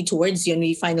pulling me towards you, and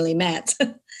we finally met.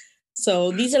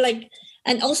 So these are like,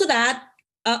 and also that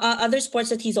other sports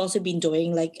that he's also been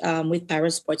doing, like with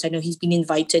para sports. I know he's been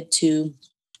invited to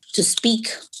speak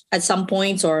at some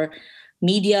points, or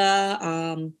media.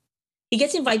 He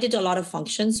gets invited to a lot of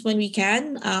functions when we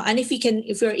can, and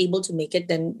if we're able to make it,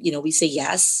 then we say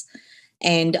yes.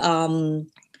 And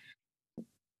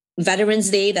Veterans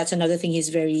Day, that's another thing. He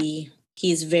does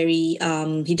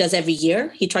every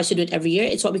year. He tries to do it every year.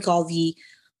 It's what we call the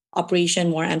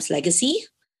Operation WarAmps Legacy.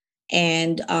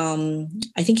 And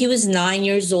I think he was 9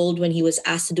 years old when he was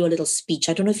asked to do a little speech.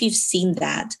 I don't know if you've seen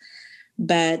that,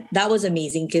 but that was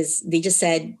amazing, because they just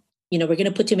said, we're going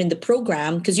to put him in the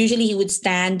program, because usually he would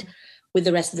stand with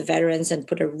the rest of the veterans and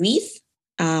put a wreath,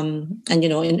 and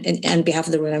on behalf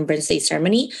of the Remembrance Day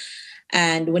ceremony.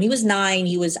 And when he was 9,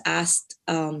 he was asked,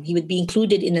 he would be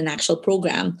included in an actual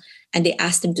program, and they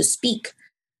asked him to speak.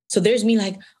 So there's me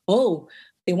like, "Oh,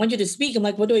 they want you to speak." I'm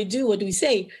like, "What do I do? What do we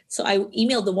say?" So I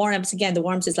emailed the WarAmps again. The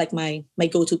WarAmps is like my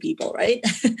go-to people, right?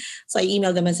 So I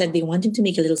emailed them and said they want him to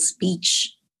make a little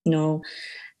speech, So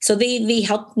they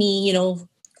helped me,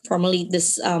 formulate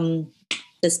this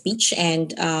the speech.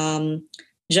 And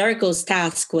Jerhico's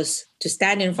task was to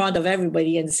stand in front of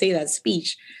everybody and say that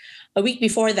speech. A week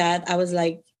before that, I was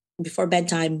like, before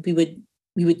bedtime, we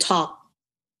would talk,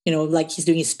 like he's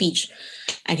doing his speech.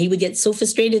 And he would get so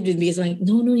frustrated with me. He's like,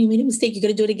 "No, you made a mistake. You got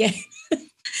to do it again."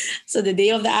 So the day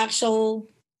of the actual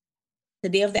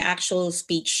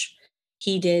speech,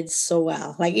 he did so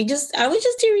well. Like, I was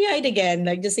just teary-eyed again,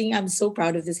 like just saying, "I'm so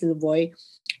proud of this little boy."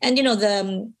 And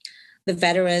the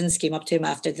veterans came up to him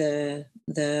after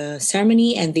the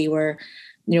ceremony, and they were,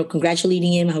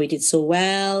 congratulating him how he did so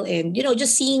well, and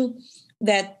just seeing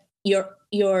that you're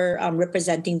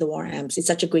representing the WarAmps. It's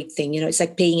such a great thing. It's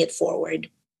like paying it forward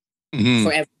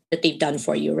for everything that they've done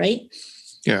for you, right?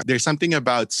 Yeah, there's something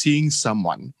about seeing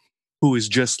someone who is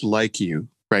just like you,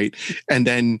 right? And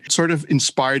then sort of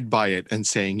inspired by it and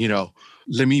saying,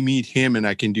 let me meet him and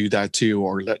I can do that too.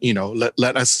 Or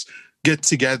let us get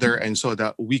together, and so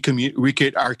that we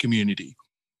create our community.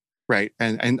 Right.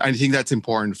 And I think that's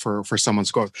important for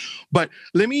someone's growth. But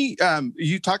let me,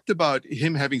 you talked about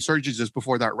him having surgeries just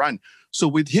before that run. So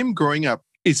with him growing up,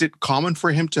 is it common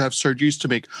for him to have surgeries to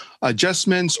make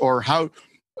adjustments, or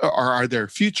are there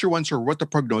future ones, or what the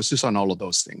prognosis on all of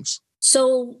those things?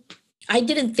 So I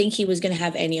didn't think he was going to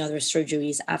have any other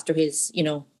surgeries after his,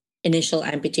 initial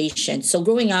amputation. So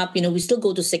growing up, we still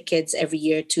go to sick kids every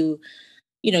year to,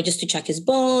 just to check his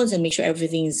bones and make sure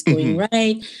everything's going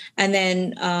right. And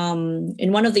then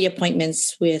in one of the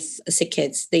appointments with sick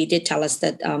kids, they did tell us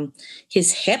that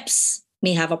his hips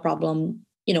may have a problem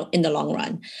in the long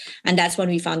run. And that's when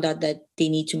we found out that they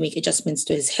need to make adjustments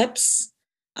to his hips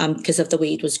because of the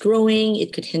way it was growing.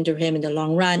 It could hinder him in the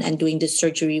long run, and doing this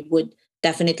surgery would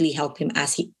definitely help him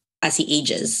as he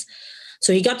ages.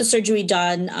 So he got the surgery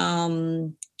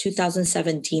done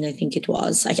 2017, I think it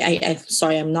was. I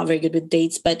sorry, I'm not very good with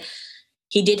dates, but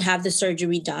he did have the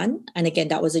surgery done. And again,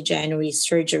 that was a January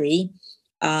surgery.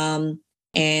 And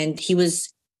he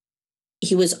was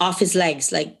off his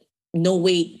legs, like no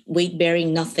weight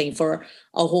bearing, nothing for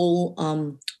a whole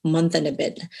month and a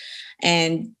bit.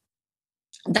 And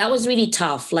that was really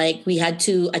tough. Like we had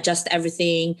to adjust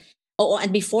everything. Oh,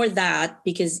 and before that,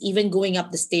 because even going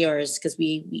up the stairs, because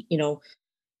we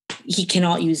he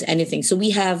cannot use anything. So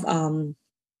we have a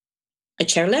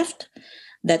chairlift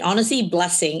that, honestly,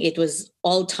 blessing, it was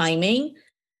all timing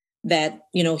that,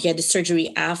 he had the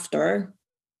surgery after.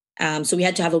 So we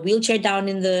had to have a wheelchair down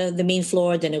in the main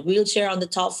floor, then a wheelchair on the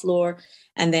top floor.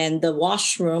 And then the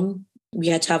washroom, we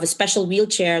had to have a special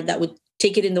wheelchair that would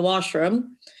take it in the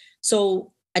washroom.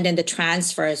 So, and then the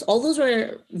transfers, all those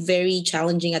were very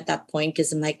challenging at that point,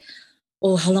 because I'm like,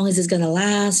 oh, how long is this going to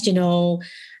last?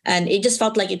 And it just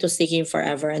felt like it was taking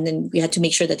forever. And then we had to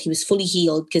make sure that he was fully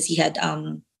healed, because he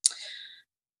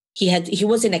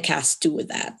was in a cast too with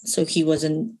that. So he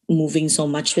wasn't moving so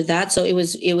much with that. So it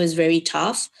was very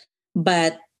tough,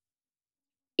 but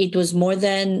it was more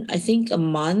than, I think, a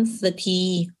month that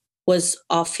he was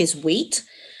off his weight.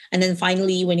 And then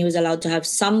finally, when he was allowed to have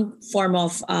some form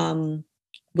of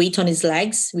weight on his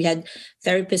legs, we had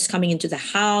therapists coming into the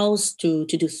house to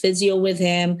do physio with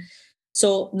him.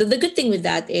 So the good thing with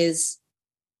that is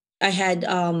we had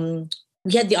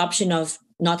the option of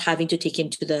not having to take him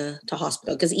to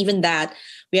hospital, because even that,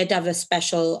 we had to have a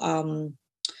special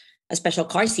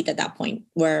car seat at that point,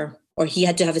 or he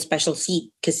had to have a special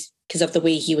seat because of the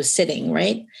way he was sitting,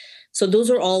 right? So those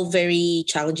were all very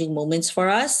challenging moments for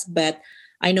us, but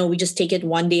I know we just take it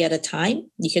one day at a time.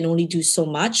 You can only do so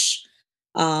much.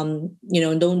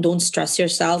 Don't stress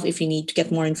yourself. If you need to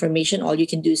get more information, all you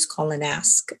can do is call and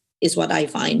ask, is what I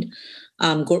find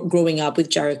growing up with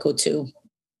Jerhico too.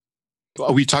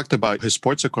 We talked about his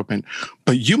sports equipment,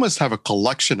 but you must have a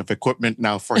collection of equipment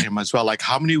now for him as well. Like,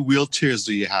 how many wheelchairs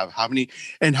do you have?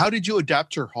 And how did you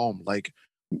adapt your home? Like,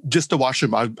 just the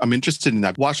washroom, I'm interested in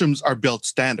that. Washrooms are built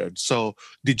standard. So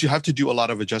did you have to do a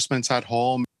lot of adjustments at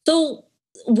home? So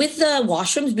with the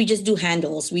washrooms, we just do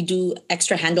handles. We do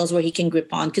extra handles where he can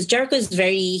grip on, because Jerhico is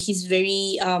very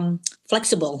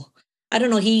flexible. I don't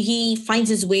know. He finds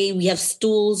his way. We have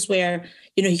stools where,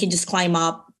 he can just climb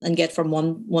up and get from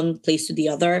one place to the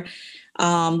other.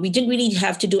 We didn't really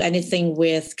have to do anything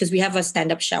because we have a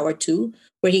stand-up shower too,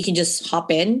 where he can just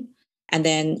hop in, and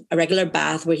then a regular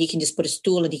bath where he can just put a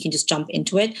stool and he can just jump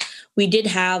into it. We did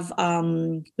have,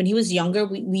 when he was younger,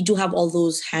 we do have all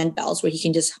those handbells where he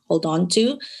can just hold on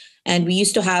to. And we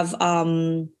used to have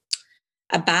a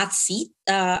bath seat,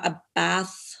 a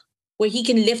bath where he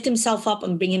can lift himself up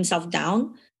and bring himself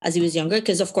down as he was younger.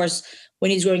 Because, of course,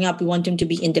 when he's growing up, we want him to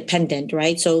be independent,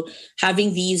 right? So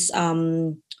having these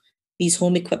home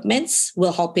equipments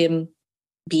will help him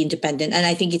be independent. And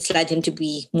I think it's led him to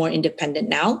be more independent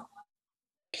now.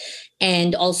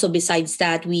 And also, besides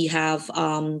that, we have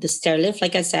the stair lift,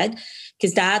 like I said,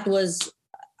 because that was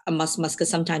a must, because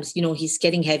sometimes, he's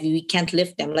getting heavy. We can't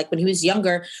lift them. Like when he was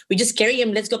younger, we just carry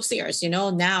him, let's go upstairs.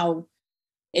 Now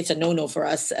it's a no-no for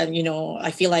us. And, I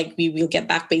feel like we will get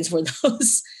back pains for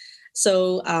those.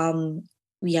 So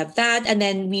we have that. And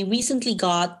then we recently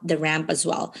got the ramp as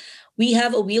well. We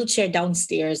have a wheelchair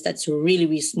downstairs that's really,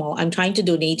 really small. I'm trying to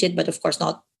donate it, but of course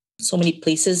not so many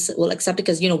places will accept it,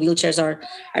 because, wheelchairs are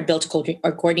built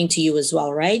according to you as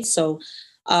well, right? So,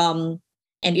 and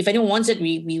if anyone wants it,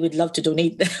 we would love to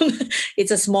donate them.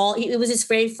 It was his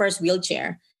very first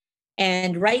wheelchair.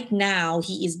 And right now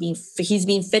he's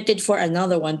being fitted for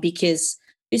another one, because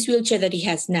this wheelchair that he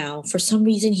has now, for some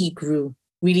reason, he grew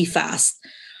really fast.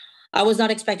 I was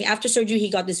not expecting. After surgery, he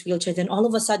got this wheelchair. Then all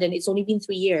of a sudden, it's only been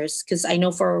 3 years, because I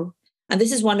know and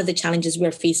this is one of the challenges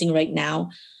we're facing right now,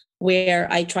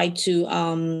 where I tried to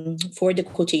forward the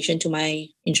quotation to my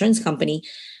insurance company,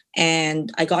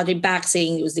 and I got it back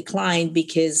saying it was declined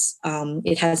because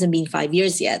it hasn't been 5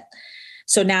 years yet.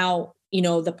 So now,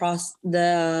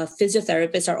 the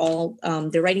physiotherapists are all,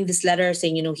 they're writing this letter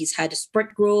saying, he's had a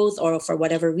spurt growth, or for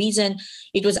whatever reason,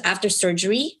 it was after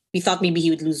surgery. We thought maybe he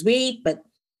would lose weight,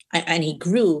 and he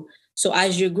grew. So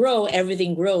as you grow,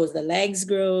 everything grows. The legs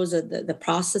grows, the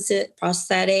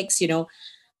prosthetics,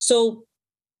 So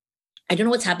I don't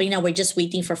know what's happening now. We're just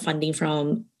waiting for funding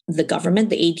from the government.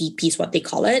 The ADP is what they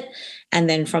call it. And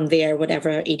then from there,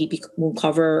 whatever ADP will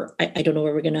cover, I don't know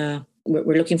where we're going to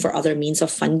we're looking for other means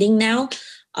of funding now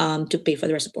to pay for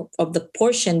the rest of the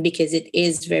portion because it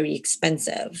is very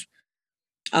expensive.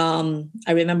 I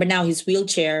remember now his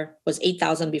wheelchair was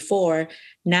 8,000 before.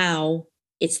 Now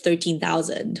it's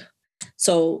 13,000.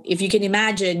 So if you can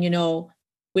imagine,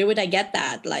 where would I get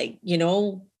that? Like,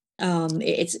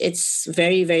 it's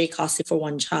very, very costly for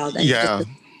one child. And Yeah,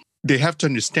 they have to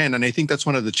understand. And I think that's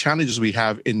one of the challenges we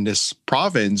have in this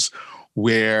province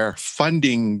where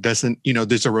funding doesn't,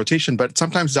 there's a rotation, but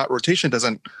sometimes that rotation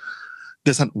doesn't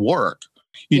work,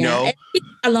 and it's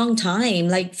a long time.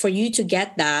 Like for you to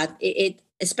get that, it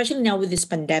especially now with this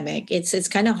pandemic, it's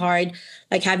kind of hard,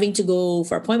 like having to go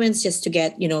for appointments just to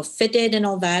get, fitted and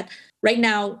all that. Right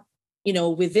now,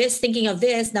 with this, thinking of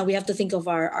this, now we have to think of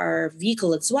our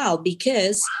vehicle as well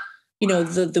because,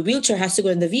 the wheelchair has to go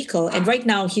in the vehicle. And right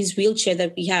now his wheelchair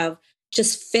that we have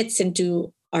just fits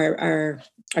into our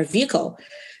vehicle.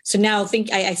 So now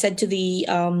I said to the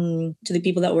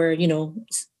people that were,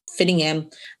 fitting him,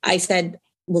 I said,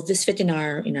 will this fit in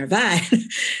our van?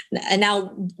 And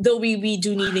now, though we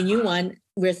do need a new one,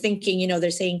 we're thinking,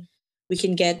 they're saying we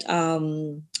can get,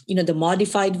 the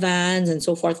modified vans and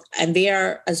so forth. And they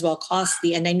are as well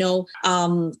costly. And I know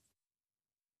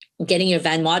getting your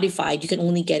van modified, you can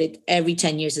only get it every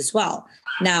 10 years as well.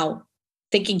 Now,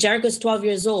 thinking Jerhico's 12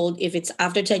 years old, if it's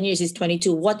after 10 years, he's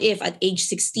 22. What if at age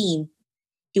 16,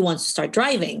 he wants to start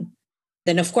driving?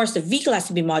 Then, of course, the vehicle has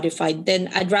to be modified. Then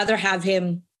I'd rather have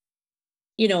him,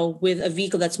 with a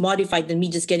vehicle that's modified than me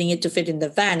just getting it to fit in the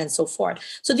van and so forth.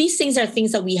 So these things are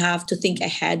things that we have to think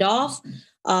ahead of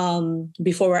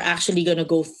before we're actually going to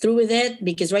go through with it.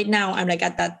 Because right now I'm like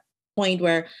at that point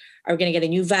where are we going to get a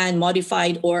new van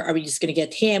modified or are we just going to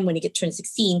get him when he turns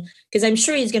 16? Because I'm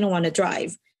sure he's going to want to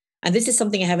drive. And this is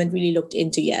something I haven't really looked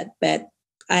into yet, but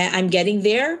I'm getting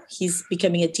there. He's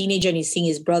becoming a teenager and he's seeing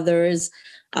his brothers.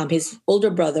 His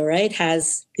older brother, right,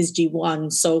 has his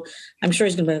G1. So I'm sure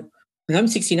he's going to, when I'm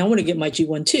 16, I want to get my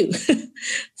G1 too.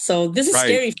 So this is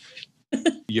scary.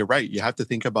 You're right. You have to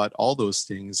think about all those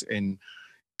things in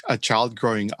a child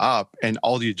growing up and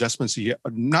all the adjustments,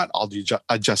 not all the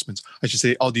adjustments, I should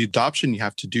say, all the adoption you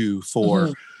have to do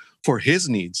for his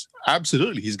needs.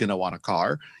 Absolutely. He's going to want a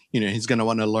car. He's going to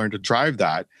want to learn to drive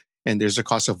that. And there's a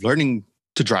cost of learning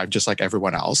to drive just like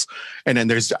everyone else. And then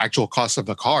there's the actual cost of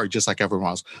the car just like everyone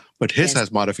else. But his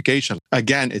has modification.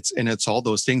 Again, it's all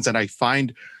those things that I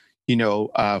find,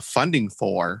 funding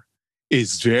for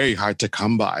is very hard to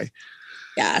come by.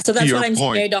 Yeah. So that's what I'm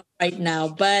scared of right now.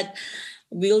 But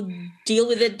we'll deal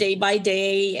with it day by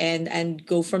day and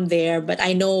go from there. But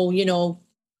I know,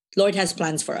 Lord has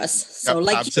plans for us. So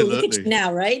look at you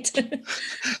now, right?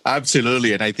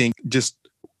 Absolutely. And I think just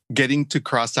getting to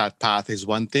cross that path is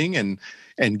one thing and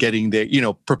getting there,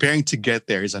 preparing to get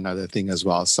there is another thing as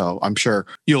well. So I'm sure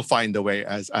you'll find the way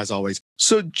as always.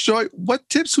 So Joy, what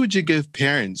tips would you give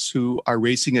parents who are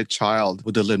raising a child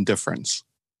with a limb difference?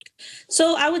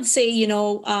 So I would say,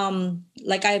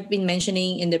 like I've been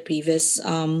mentioning in the previous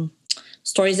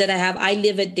stories that I have, I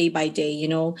live it day by day.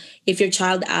 If your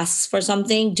child asks for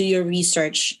something, do your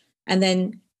research and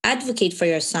then advocate for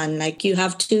your son. Like you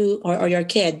have to, or your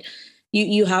kid.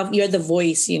 You're the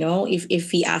voice,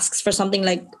 if he asks for something.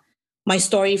 Like my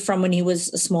story from when he was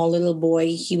a small little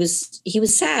boy, he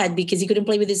was sad because he couldn't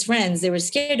play with his friends. They were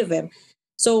scared of him.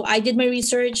 So I did my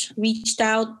research, reached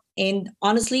out, and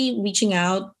honestly, reaching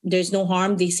out, there's no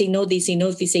harm. They say no, they say no.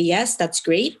 If they say yes, that's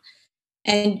great.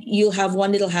 And you'll have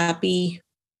one little happy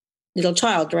little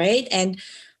child, right? And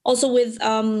also with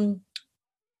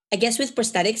I guess with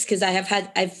prosthetics, because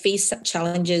I've faced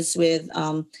challenges with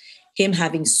him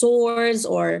having sores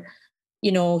or,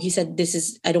 he said,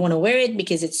 I don't want to wear it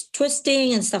because it's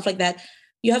twisting and stuff like that.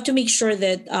 You have to make sure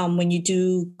that when you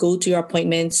do go to your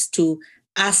appointments to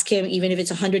ask him, even if it's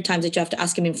 100 times that you have to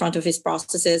ask him in front of his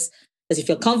prosthesis, does he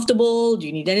feel comfortable? Do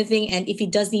you need anything? And if he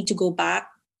does need to go back,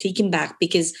 take him back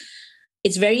because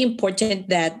it's very important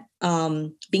that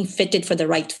being fitted for the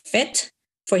right fit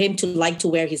for him to like to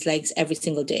wear his legs every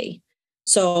single day.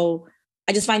 So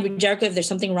I just find with Jerhico, if there's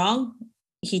something wrong,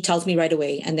 he tells me right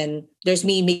away. And then there's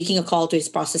me making a call to his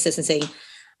prosthesis and saying,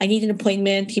 I need an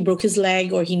appointment. He broke his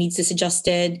leg or he needs this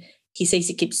adjusted. He says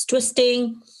he keeps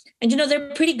twisting. And,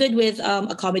 they're pretty good with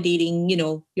accommodating,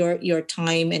 your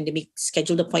time and they make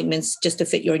scheduled appointments just to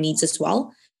fit your needs as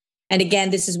well. And again,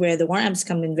 this is where the WarAmps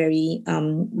come in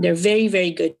they're very,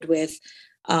 very good with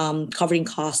covering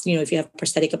costs, if you have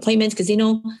prosthetic appointments, because,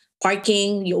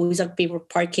 parking, you always have to pay for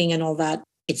parking and all that.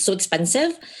 It's so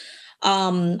expensive.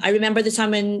 I remember the time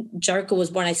when Jerhico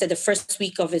was born, I said the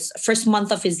first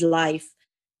month of his life,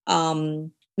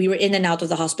 we we were in and out of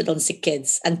the hospital and sick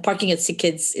kids, and parking at sick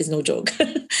kids is no joke.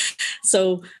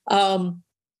 So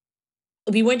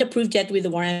we weren't approved yet with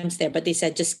the WarAmps there, but they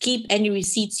said just keep any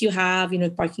receipts you have,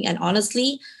 parking. And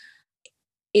honestly,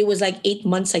 it was like 8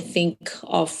 months, I think,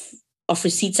 of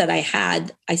receipts that I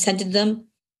had. I sent it to them,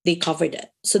 they covered it.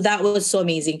 So that was so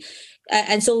amazing.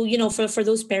 And so, for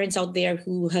those parents out there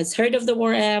who has heard of the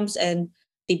WarAmps and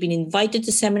they've been invited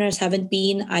to seminars, haven't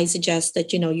been, I suggest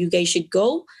that, you guys should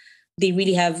go. They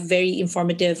really have very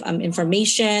informative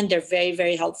information. They're very,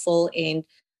 very helpful. And,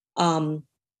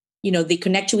 they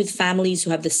connect you with families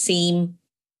who have the same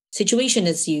situation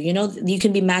as you. You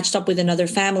can be matched up with another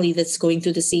family that's going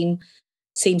through the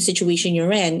same situation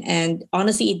you're in. And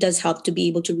honestly, it does help to be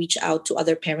able to reach out to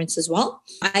other parents as well.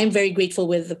 I'm very grateful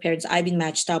with the parents I've been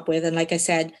matched up with. And like I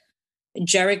said,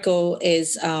 Jerhico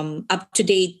is up to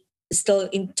date, still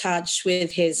in touch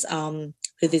with his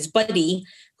buddy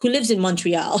who lives in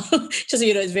Montreal. Just so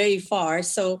it's very far.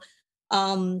 So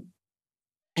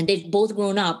and they've both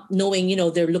grown up knowing,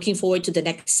 they're looking forward to the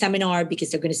next seminar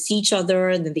because they're going to see each other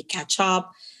and then they catch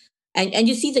up. And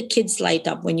you see the kids light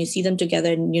up when you see them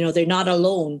together, and they're not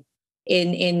alone.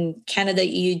 In Canada,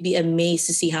 you'd be amazed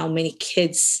to see how many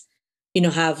kids,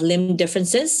 have limb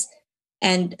differences,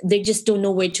 and they just don't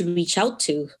know where to reach out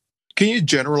to. Can you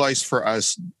generalize for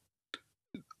us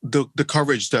the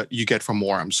coverage that you get from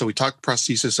WarAmps? So we talked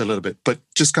prosthesis a little bit, but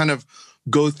just kind of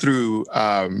go through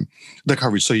the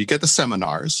coverage. So you get the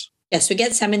seminars. Yes, we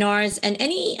get seminars, and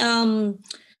any.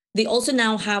 They also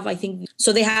now have, I think,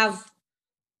 so they have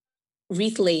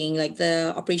wreath laying, like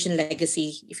the Operation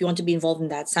Legacy, if you want to be involved in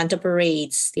that. Santa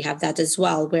parades, they have that as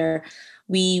well, where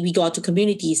we go out to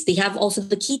communities. They have also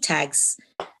the key tags,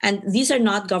 and these are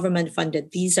not government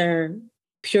funded. These are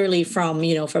purely from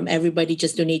everybody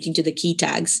just donating to the key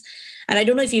tags. And I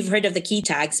don't know if you've heard of the key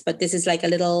tags, but this is like a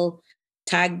little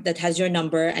tag that has your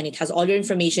number and it has all your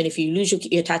information. If you lose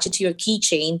you attach it to your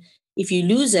keychain. If you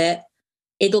lose it,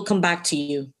 it'll come back to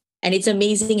you. And it's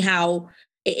amazing how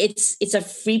it's a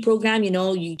free program.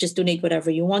 You just donate whatever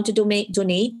you want to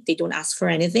donate. They don't ask for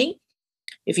anything.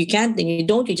 If you can't, then you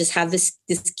don't. You just have this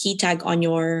key tag on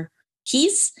your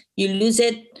keys. You lose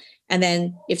it, and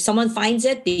then if someone finds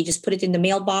it, they just put it in the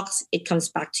mailbox. It comes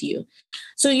back to you.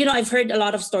 So I've heard a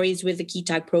lot of stories with the key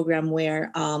tag program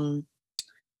where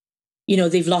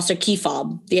they've lost their key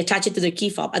fob. They attach it to their key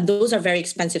fob, and those are very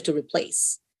expensive to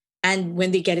replace. And when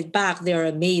they get it back, they're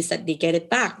amazed that they get it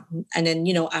back. And then,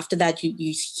 after that,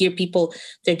 you hear people,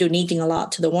 they're donating a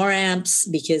lot to the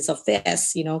WarAmps because of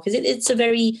this, because it's a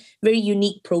very, very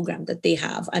unique program that they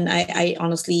have. And I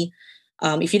honestly,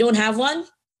 if you don't have one,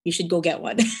 you should go get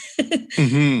one.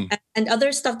 Mm-hmm. And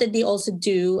other stuff that they also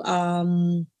do,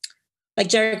 like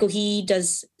Jerhico, he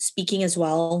does speaking as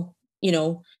well,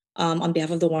 on behalf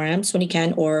of the WarAmps when he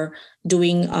can, or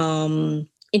doing,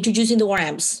 introducing the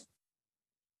WarAmps.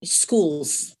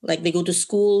 Schools, like they go to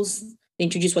schools, they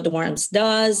introduce what the WarAmps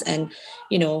does, and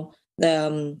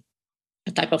the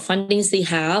type of fundings they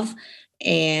have.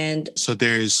 And so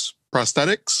there's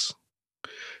prosthetics,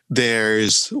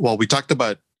 we talked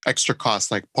about extra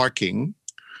costs like parking.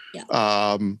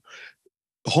 Yeah.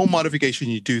 Home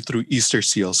modification you do through Easter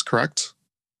Seals, correct?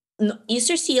 No,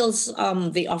 Easter Seals,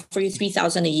 they offer you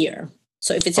 $3,000 a year.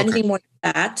 So if it's anything more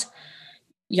than that,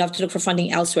 you have to look for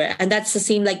funding elsewhere. And that's the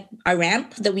same like our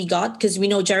ramp that we got, because we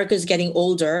know Jerhico is getting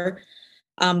older.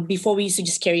 Before we used to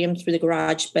just carry him through the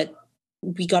garage, but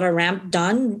we got our ramp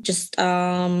done just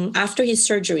after his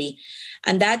surgery.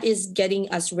 And that is getting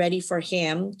us ready for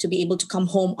him to be able to come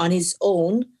home on his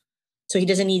own. So he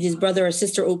doesn't need his brother or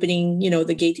sister opening,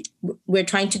 the gate. We're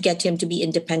trying to get him to be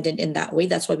independent in that way.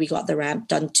 That's why we got the ramp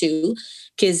done too,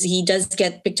 because he does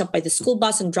get picked up by the school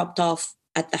bus and dropped off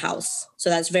at the house. So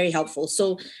that's very helpful.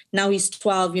 So now he's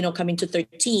 12, coming to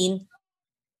 13.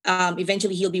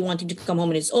 Eventually he'll be wanting to come home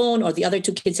on his own, or the other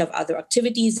two kids have other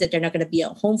activities that they're not going to be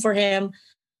at home for him.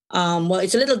 Well,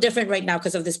 it's a little different right now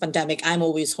because of this pandemic. I'm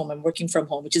always home. I'm working from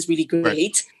home, which is really great.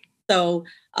 Right. So,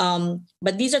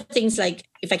 but these are things like,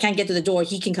 if I can't get to the door,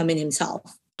 he can come in himself.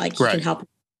 Like he can help.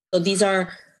 So these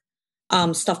are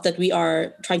stuff that we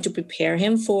are trying to prepare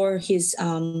him for his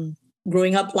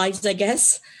growing up lives, I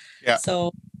guess. Yeah.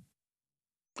 So,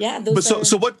 yeah.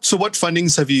 So what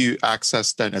fundings have you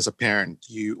accessed then as a parent?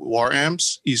 You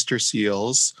WarAmps, Easter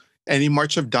Seals, any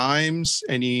March of Dimes,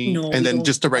 any, no, and then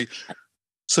just the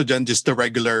just the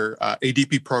regular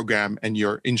ADP program and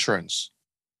your insurance.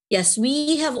 Yes,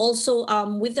 we have also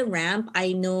with the ramp.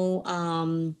 I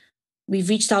know we've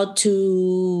reached out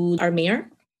to our mayor.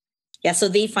 Yeah, so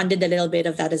they funded a little bit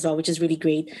of that as well, which is really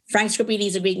great. Frank Scrippi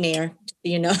is a great mayor,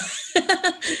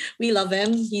 We love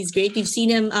him. He's great. We've seen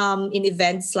him in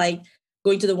events like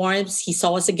going to the WarAmps, he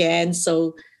saw us again.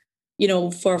 So,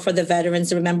 for the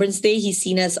Veterans Remembrance Day, he's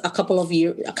seen us a couple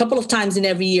of times in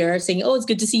every year, saying, "Oh, it's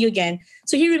good to see you again."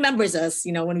 So he remembers us,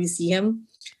 when we see him,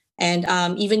 and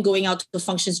even going out to the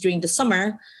functions during the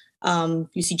summer,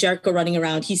 you see Jerhico running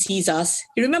around. He sees us,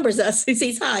 he remembers us, he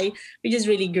says hi, which is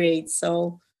really great.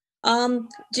 So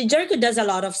Jerhico does a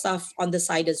lot of stuff on the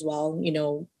side as well.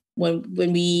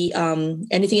 When we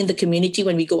anything in the community,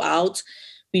 when we go out,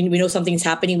 we know something's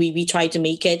happening. We try to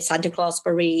make it. Santa Claus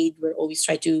parade, we're always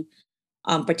try to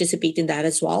participate in that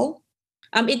as well.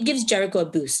 It gives Jerhico a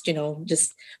boost,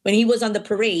 just when he was on the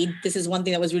parade. This is one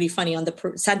thing that was really funny on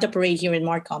the Santa parade here in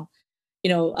Markham.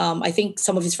 I think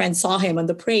some of his friends saw him on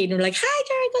the parade and were like, "Hi,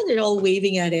 Jerhico!" They're all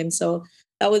waving at him. So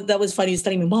that was funny. He's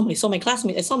telling me, "Mom, I saw my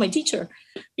classmate. I saw my teacher,"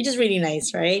 which is really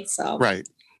nice, right? So right.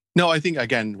 No, I think,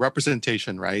 again,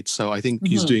 representation, right? So I think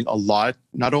he's doing a lot,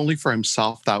 not only for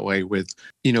himself that way with,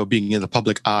 being in the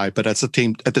public eye, but at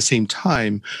the same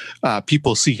time,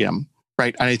 people see him,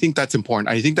 right? And I think that's important.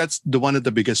 I think that's one of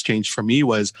the biggest change for me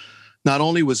was not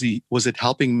only was it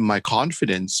helping my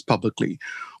confidence publicly,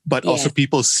 but also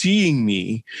people seeing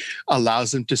me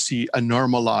allows them to see a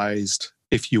normalized,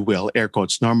 if you will, air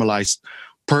quotes, normalized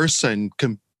person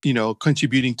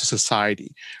contributing to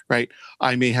society, right?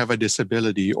 I may have a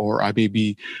disability, or I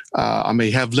may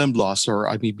have limb loss, or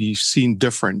I may be seen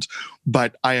different,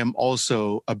 but I am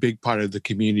also a big part of the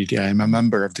community. I am a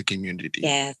member of the community.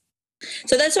 Yeah.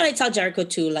 So that's what I tell Jerhico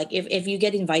too. Like if you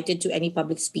get invited to any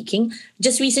public speaking,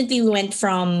 just recently we went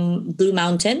from Blue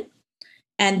Mountain,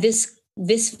 and this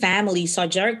family saw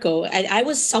Jerhico. I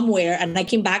was somewhere and I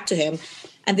came back to him,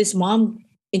 and this mom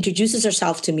introduces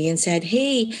herself to me and said,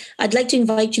 "Hey, I'd like to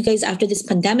invite you guys after this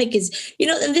pandemic is,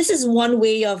 and this is one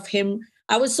way of him."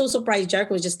 I was so surprised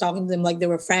Jerhico was just talking to them like they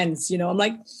were friends. I'm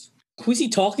like, who's he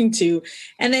talking to?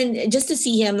 And then just to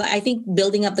see him, I think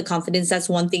building up the confidence, that's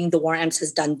one thing the WarAmps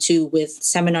has done too with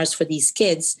seminars for these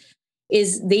kids,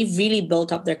 is they've really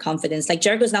built up their confidence. Like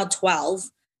Jerhico's now 12.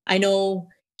 I know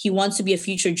he wants to be a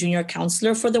future junior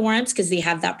counselor for the WarAmps because they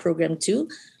have that program too,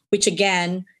 which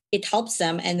again, it helps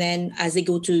them. And then as they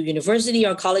go to university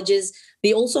or colleges,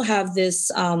 they also have this,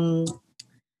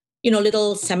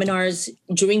 little seminars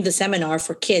during the seminar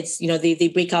for kids. They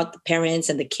break out the parents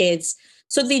and the kids.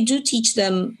 So they do teach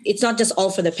them. It's not just all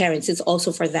for the parents, it's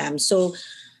also for them. So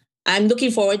I'm looking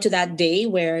forward to that day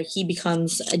where he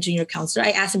becomes a junior counselor.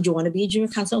 I asked him, "Do you want to be a junior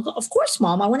counselor?" "Of course,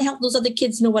 Mom. I want to help those other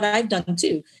kids know what I've done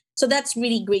too." So that's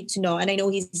really great to know. And I know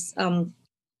his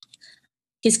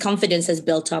confidence has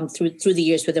built through the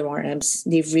years with the WarAmps.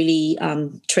 They've really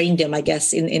trained him, I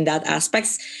guess, in that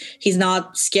aspects. He's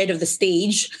not scared of the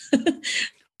stage.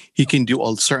 He can do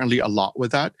certainly a lot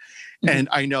with that. And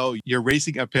I know you're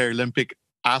raising a Paralympic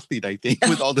athlete, I think,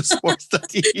 with all the sports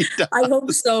that he does. I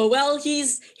hope so. Well,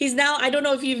 he's now, I don't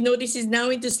know if you've noticed, he's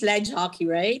now into sledge hockey,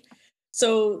 right?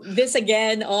 So this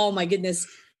again, oh my goodness.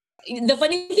 The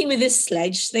funny thing with this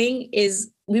sledge thing is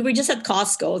we were just at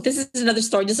Costco. This is another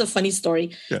story, just a funny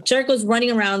story. Yeah. Jerhico's running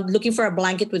around looking for a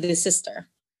blanket with his sister.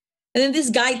 And then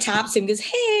this guy taps him, goes,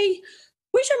 "Hey,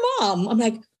 where's your mom?" I'm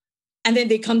like, and then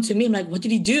they come to me. I'm like, what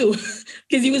did he do?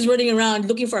 Because he was running around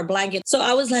looking for a blanket. So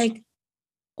I was like,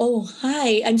 "Oh,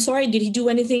 hi. I'm sorry. Did he do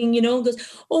anything?" Goes,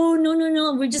 "Oh,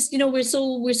 no. We're just,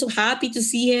 we're so happy to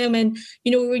see him. And,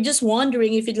 we're just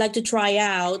wondering if you'd like to try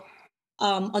out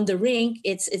on the rink.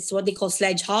 It's what they call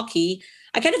sledge hockey."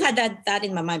 I kind of had that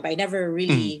in my mind, but I never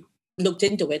really looked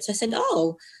into it. So I said,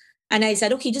 "Oh," and I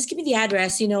said, "Okay, just give me the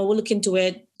address. We'll look into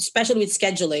it, especially with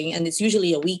scheduling. And it's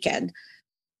usually a weekend."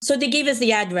 So they gave us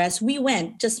the address. We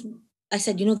went. I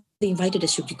said, "They invited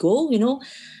us. Should we go?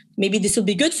 Maybe this will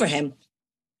be good for him."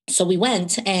 So we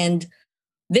went, and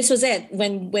this was it.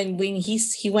 When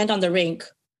he went on the rink,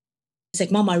 he's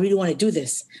like, "Mom, I really want to do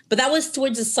this." But that was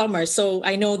towards the summer. So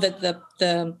I know that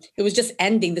it was just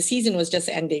ending. The season was just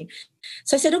ending.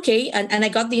 So I said, "Okay." And I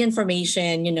got the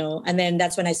information, and then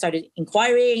that's when I started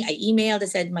inquiring. I emailed, I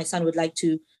said, my son would like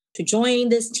to join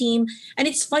this team. And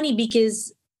it's funny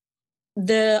because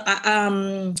the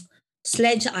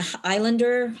Sledge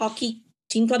Islander hockey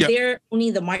team club, they're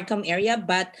only the Markham area,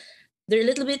 but they're a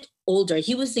little bit older.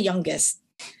 He was the youngest.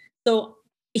 So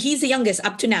he's the youngest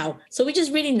up to now. So which is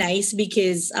really nice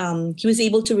because he was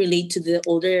able to relate to the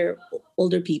older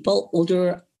people,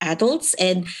 older adults.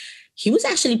 And he was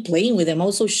actually playing with them. I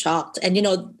was so shocked. And,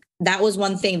 that was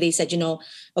one thing they said,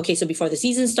 okay, so before the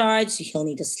season starts, he'll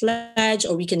need a sledge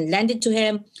or we can lend it to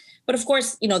him. But of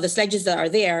course, the sledges that are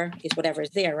there is whatever is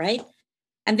there, right?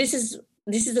 And this is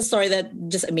the story that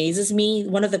just amazes me.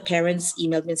 One of the parents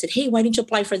emailed me and said, "Hey, why didn't you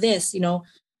apply for this?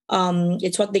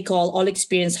 It's what they call all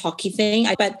experience hockey thing."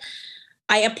 But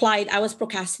I applied. I was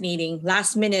procrastinating.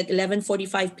 Last minute,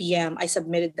 11:45 p.m., I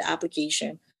submitted the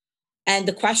application. And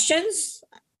the questions,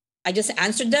 I just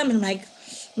answered them. And I'm like,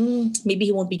 maybe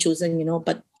he won't be chosen,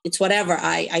 but it's whatever.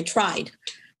 I tried.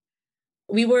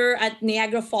 We were at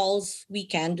Niagara Falls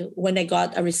weekend when I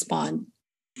got a response.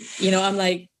 I'm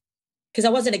like, because I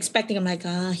wasn't expecting, I'm like,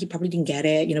 he probably didn't get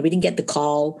it. We didn't get the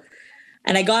call.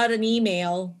 And I got an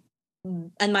email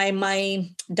and my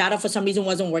data for some reason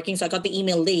wasn't working. So I got the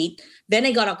email late. Then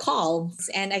I got a call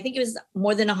and I think it was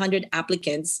more than 100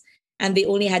 applicants and they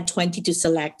only had 20 to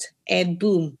select. And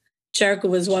boom, Jerhico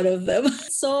was one of them.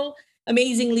 So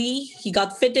amazingly, he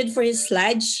got fitted for his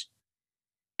sledge.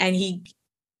 And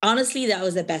honestly, that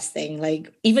was the best thing.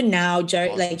 Like even now,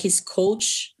 Awesome. like his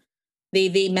coach,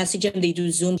 they message him, they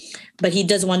do Zoom, but he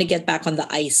does want to get back on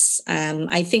the ice.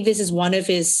 I think this is one of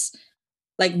his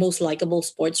like most likable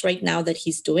sports right now that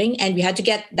he's doing. And we had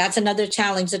to that's another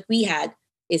challenge that we had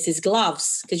is his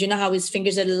gloves. Because you know how his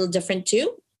fingers are a little different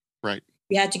too? Right.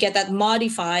 We had to get that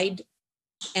modified.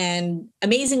 And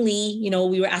amazingly,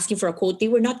 we were asking for a quote. They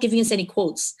were not giving us any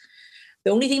quotes.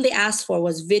 The only thing they asked for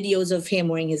was videos of him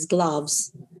wearing his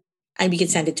gloves and we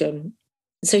could send it to him.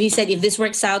 So he said, if this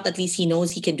works out, at least he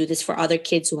knows he can do this for other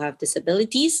kids who have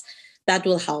disabilities. That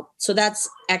will help. So that's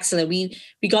excellent. We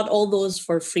got all those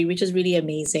for free, which is really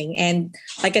amazing. And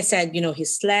like I said,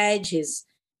 his sledge,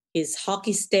 his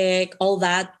hockey stick, all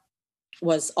that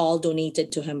was all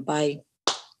donated to him by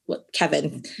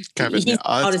Kevin. Kevin, that's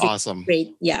awesome.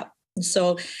 Great. Yeah.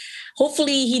 So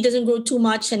hopefully he doesn't grow too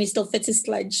much and he still fits his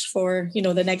sledge for,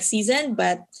 the next season.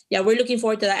 But yeah, we're looking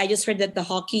forward to that. I just heard that the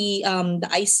hockey, the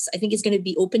ice, I think is going to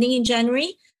be opening in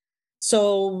January.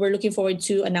 So we're looking forward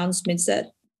to announcements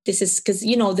that this is because,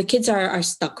 the kids are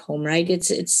stuck home, right?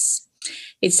 It's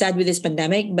sad with this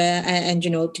pandemic, but, and,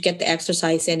 to get the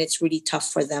exercise in, it's really tough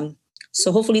for them.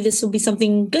 So hopefully this will be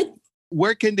something good.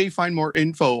 Where can they find more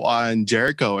info on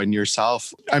Jerhico and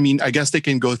yourself? I mean, I guess they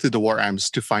can go through the WarAmps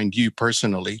to find you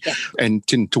personally and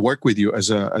to work with you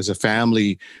as a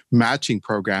family matching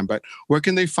program. But where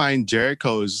can they find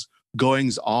Jerhico's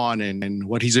goings on and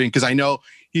what he's doing? Because I know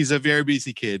he's a very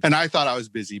busy kid. And I thought I was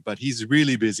busy, but he's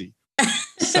really busy.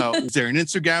 So is there an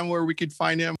Instagram where we could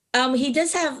find him? He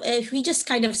does have, we just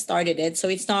kind of started it, so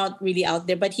it's not really out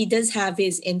there, but he does have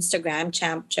his Instagram,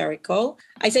 Champ Jerhico.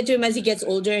 I said to him as he gets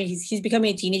older, he's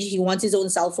becoming a teenager, he wants his own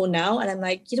cell phone now. And I'm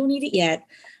like, you don't need it yet.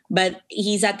 But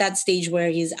he's at that stage where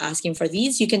he's asking for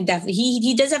these. You can definitely,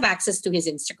 he does have access to his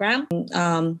Instagram.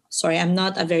 Sorry, I'm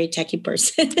not a very techie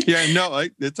person. Yeah, no,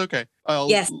 it's okay. I'll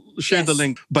share the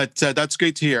link. But that's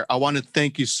great to hear. I want to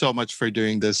thank you so much for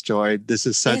doing this, Joy. This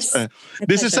is such a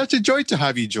joy to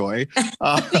have you, Joy.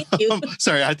 Thank you.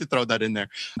 Sorry, I had to throw that in there.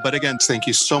 But again, thank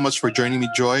you so much for joining me,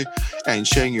 Joy, and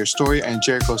sharing your story and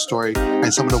Jerhico's story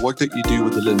and some of the work that you do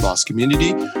with the Lynn-Boss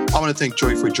community. I want to thank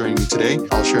Joy for joining me today.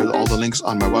 I'll share all the links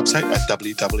on my website at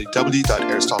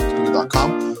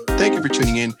www.aristotlecommunity.com. Thank you for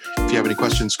tuning in. If you have any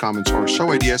questions, comments, or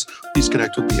show ideas, please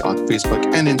connect with me on Facebook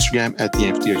and Instagram at The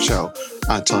AmpuTO Show.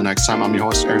 Until next time, I'm your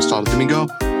host, Aristotle Domingo,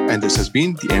 and this has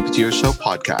been The AmpuTO Show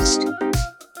podcast.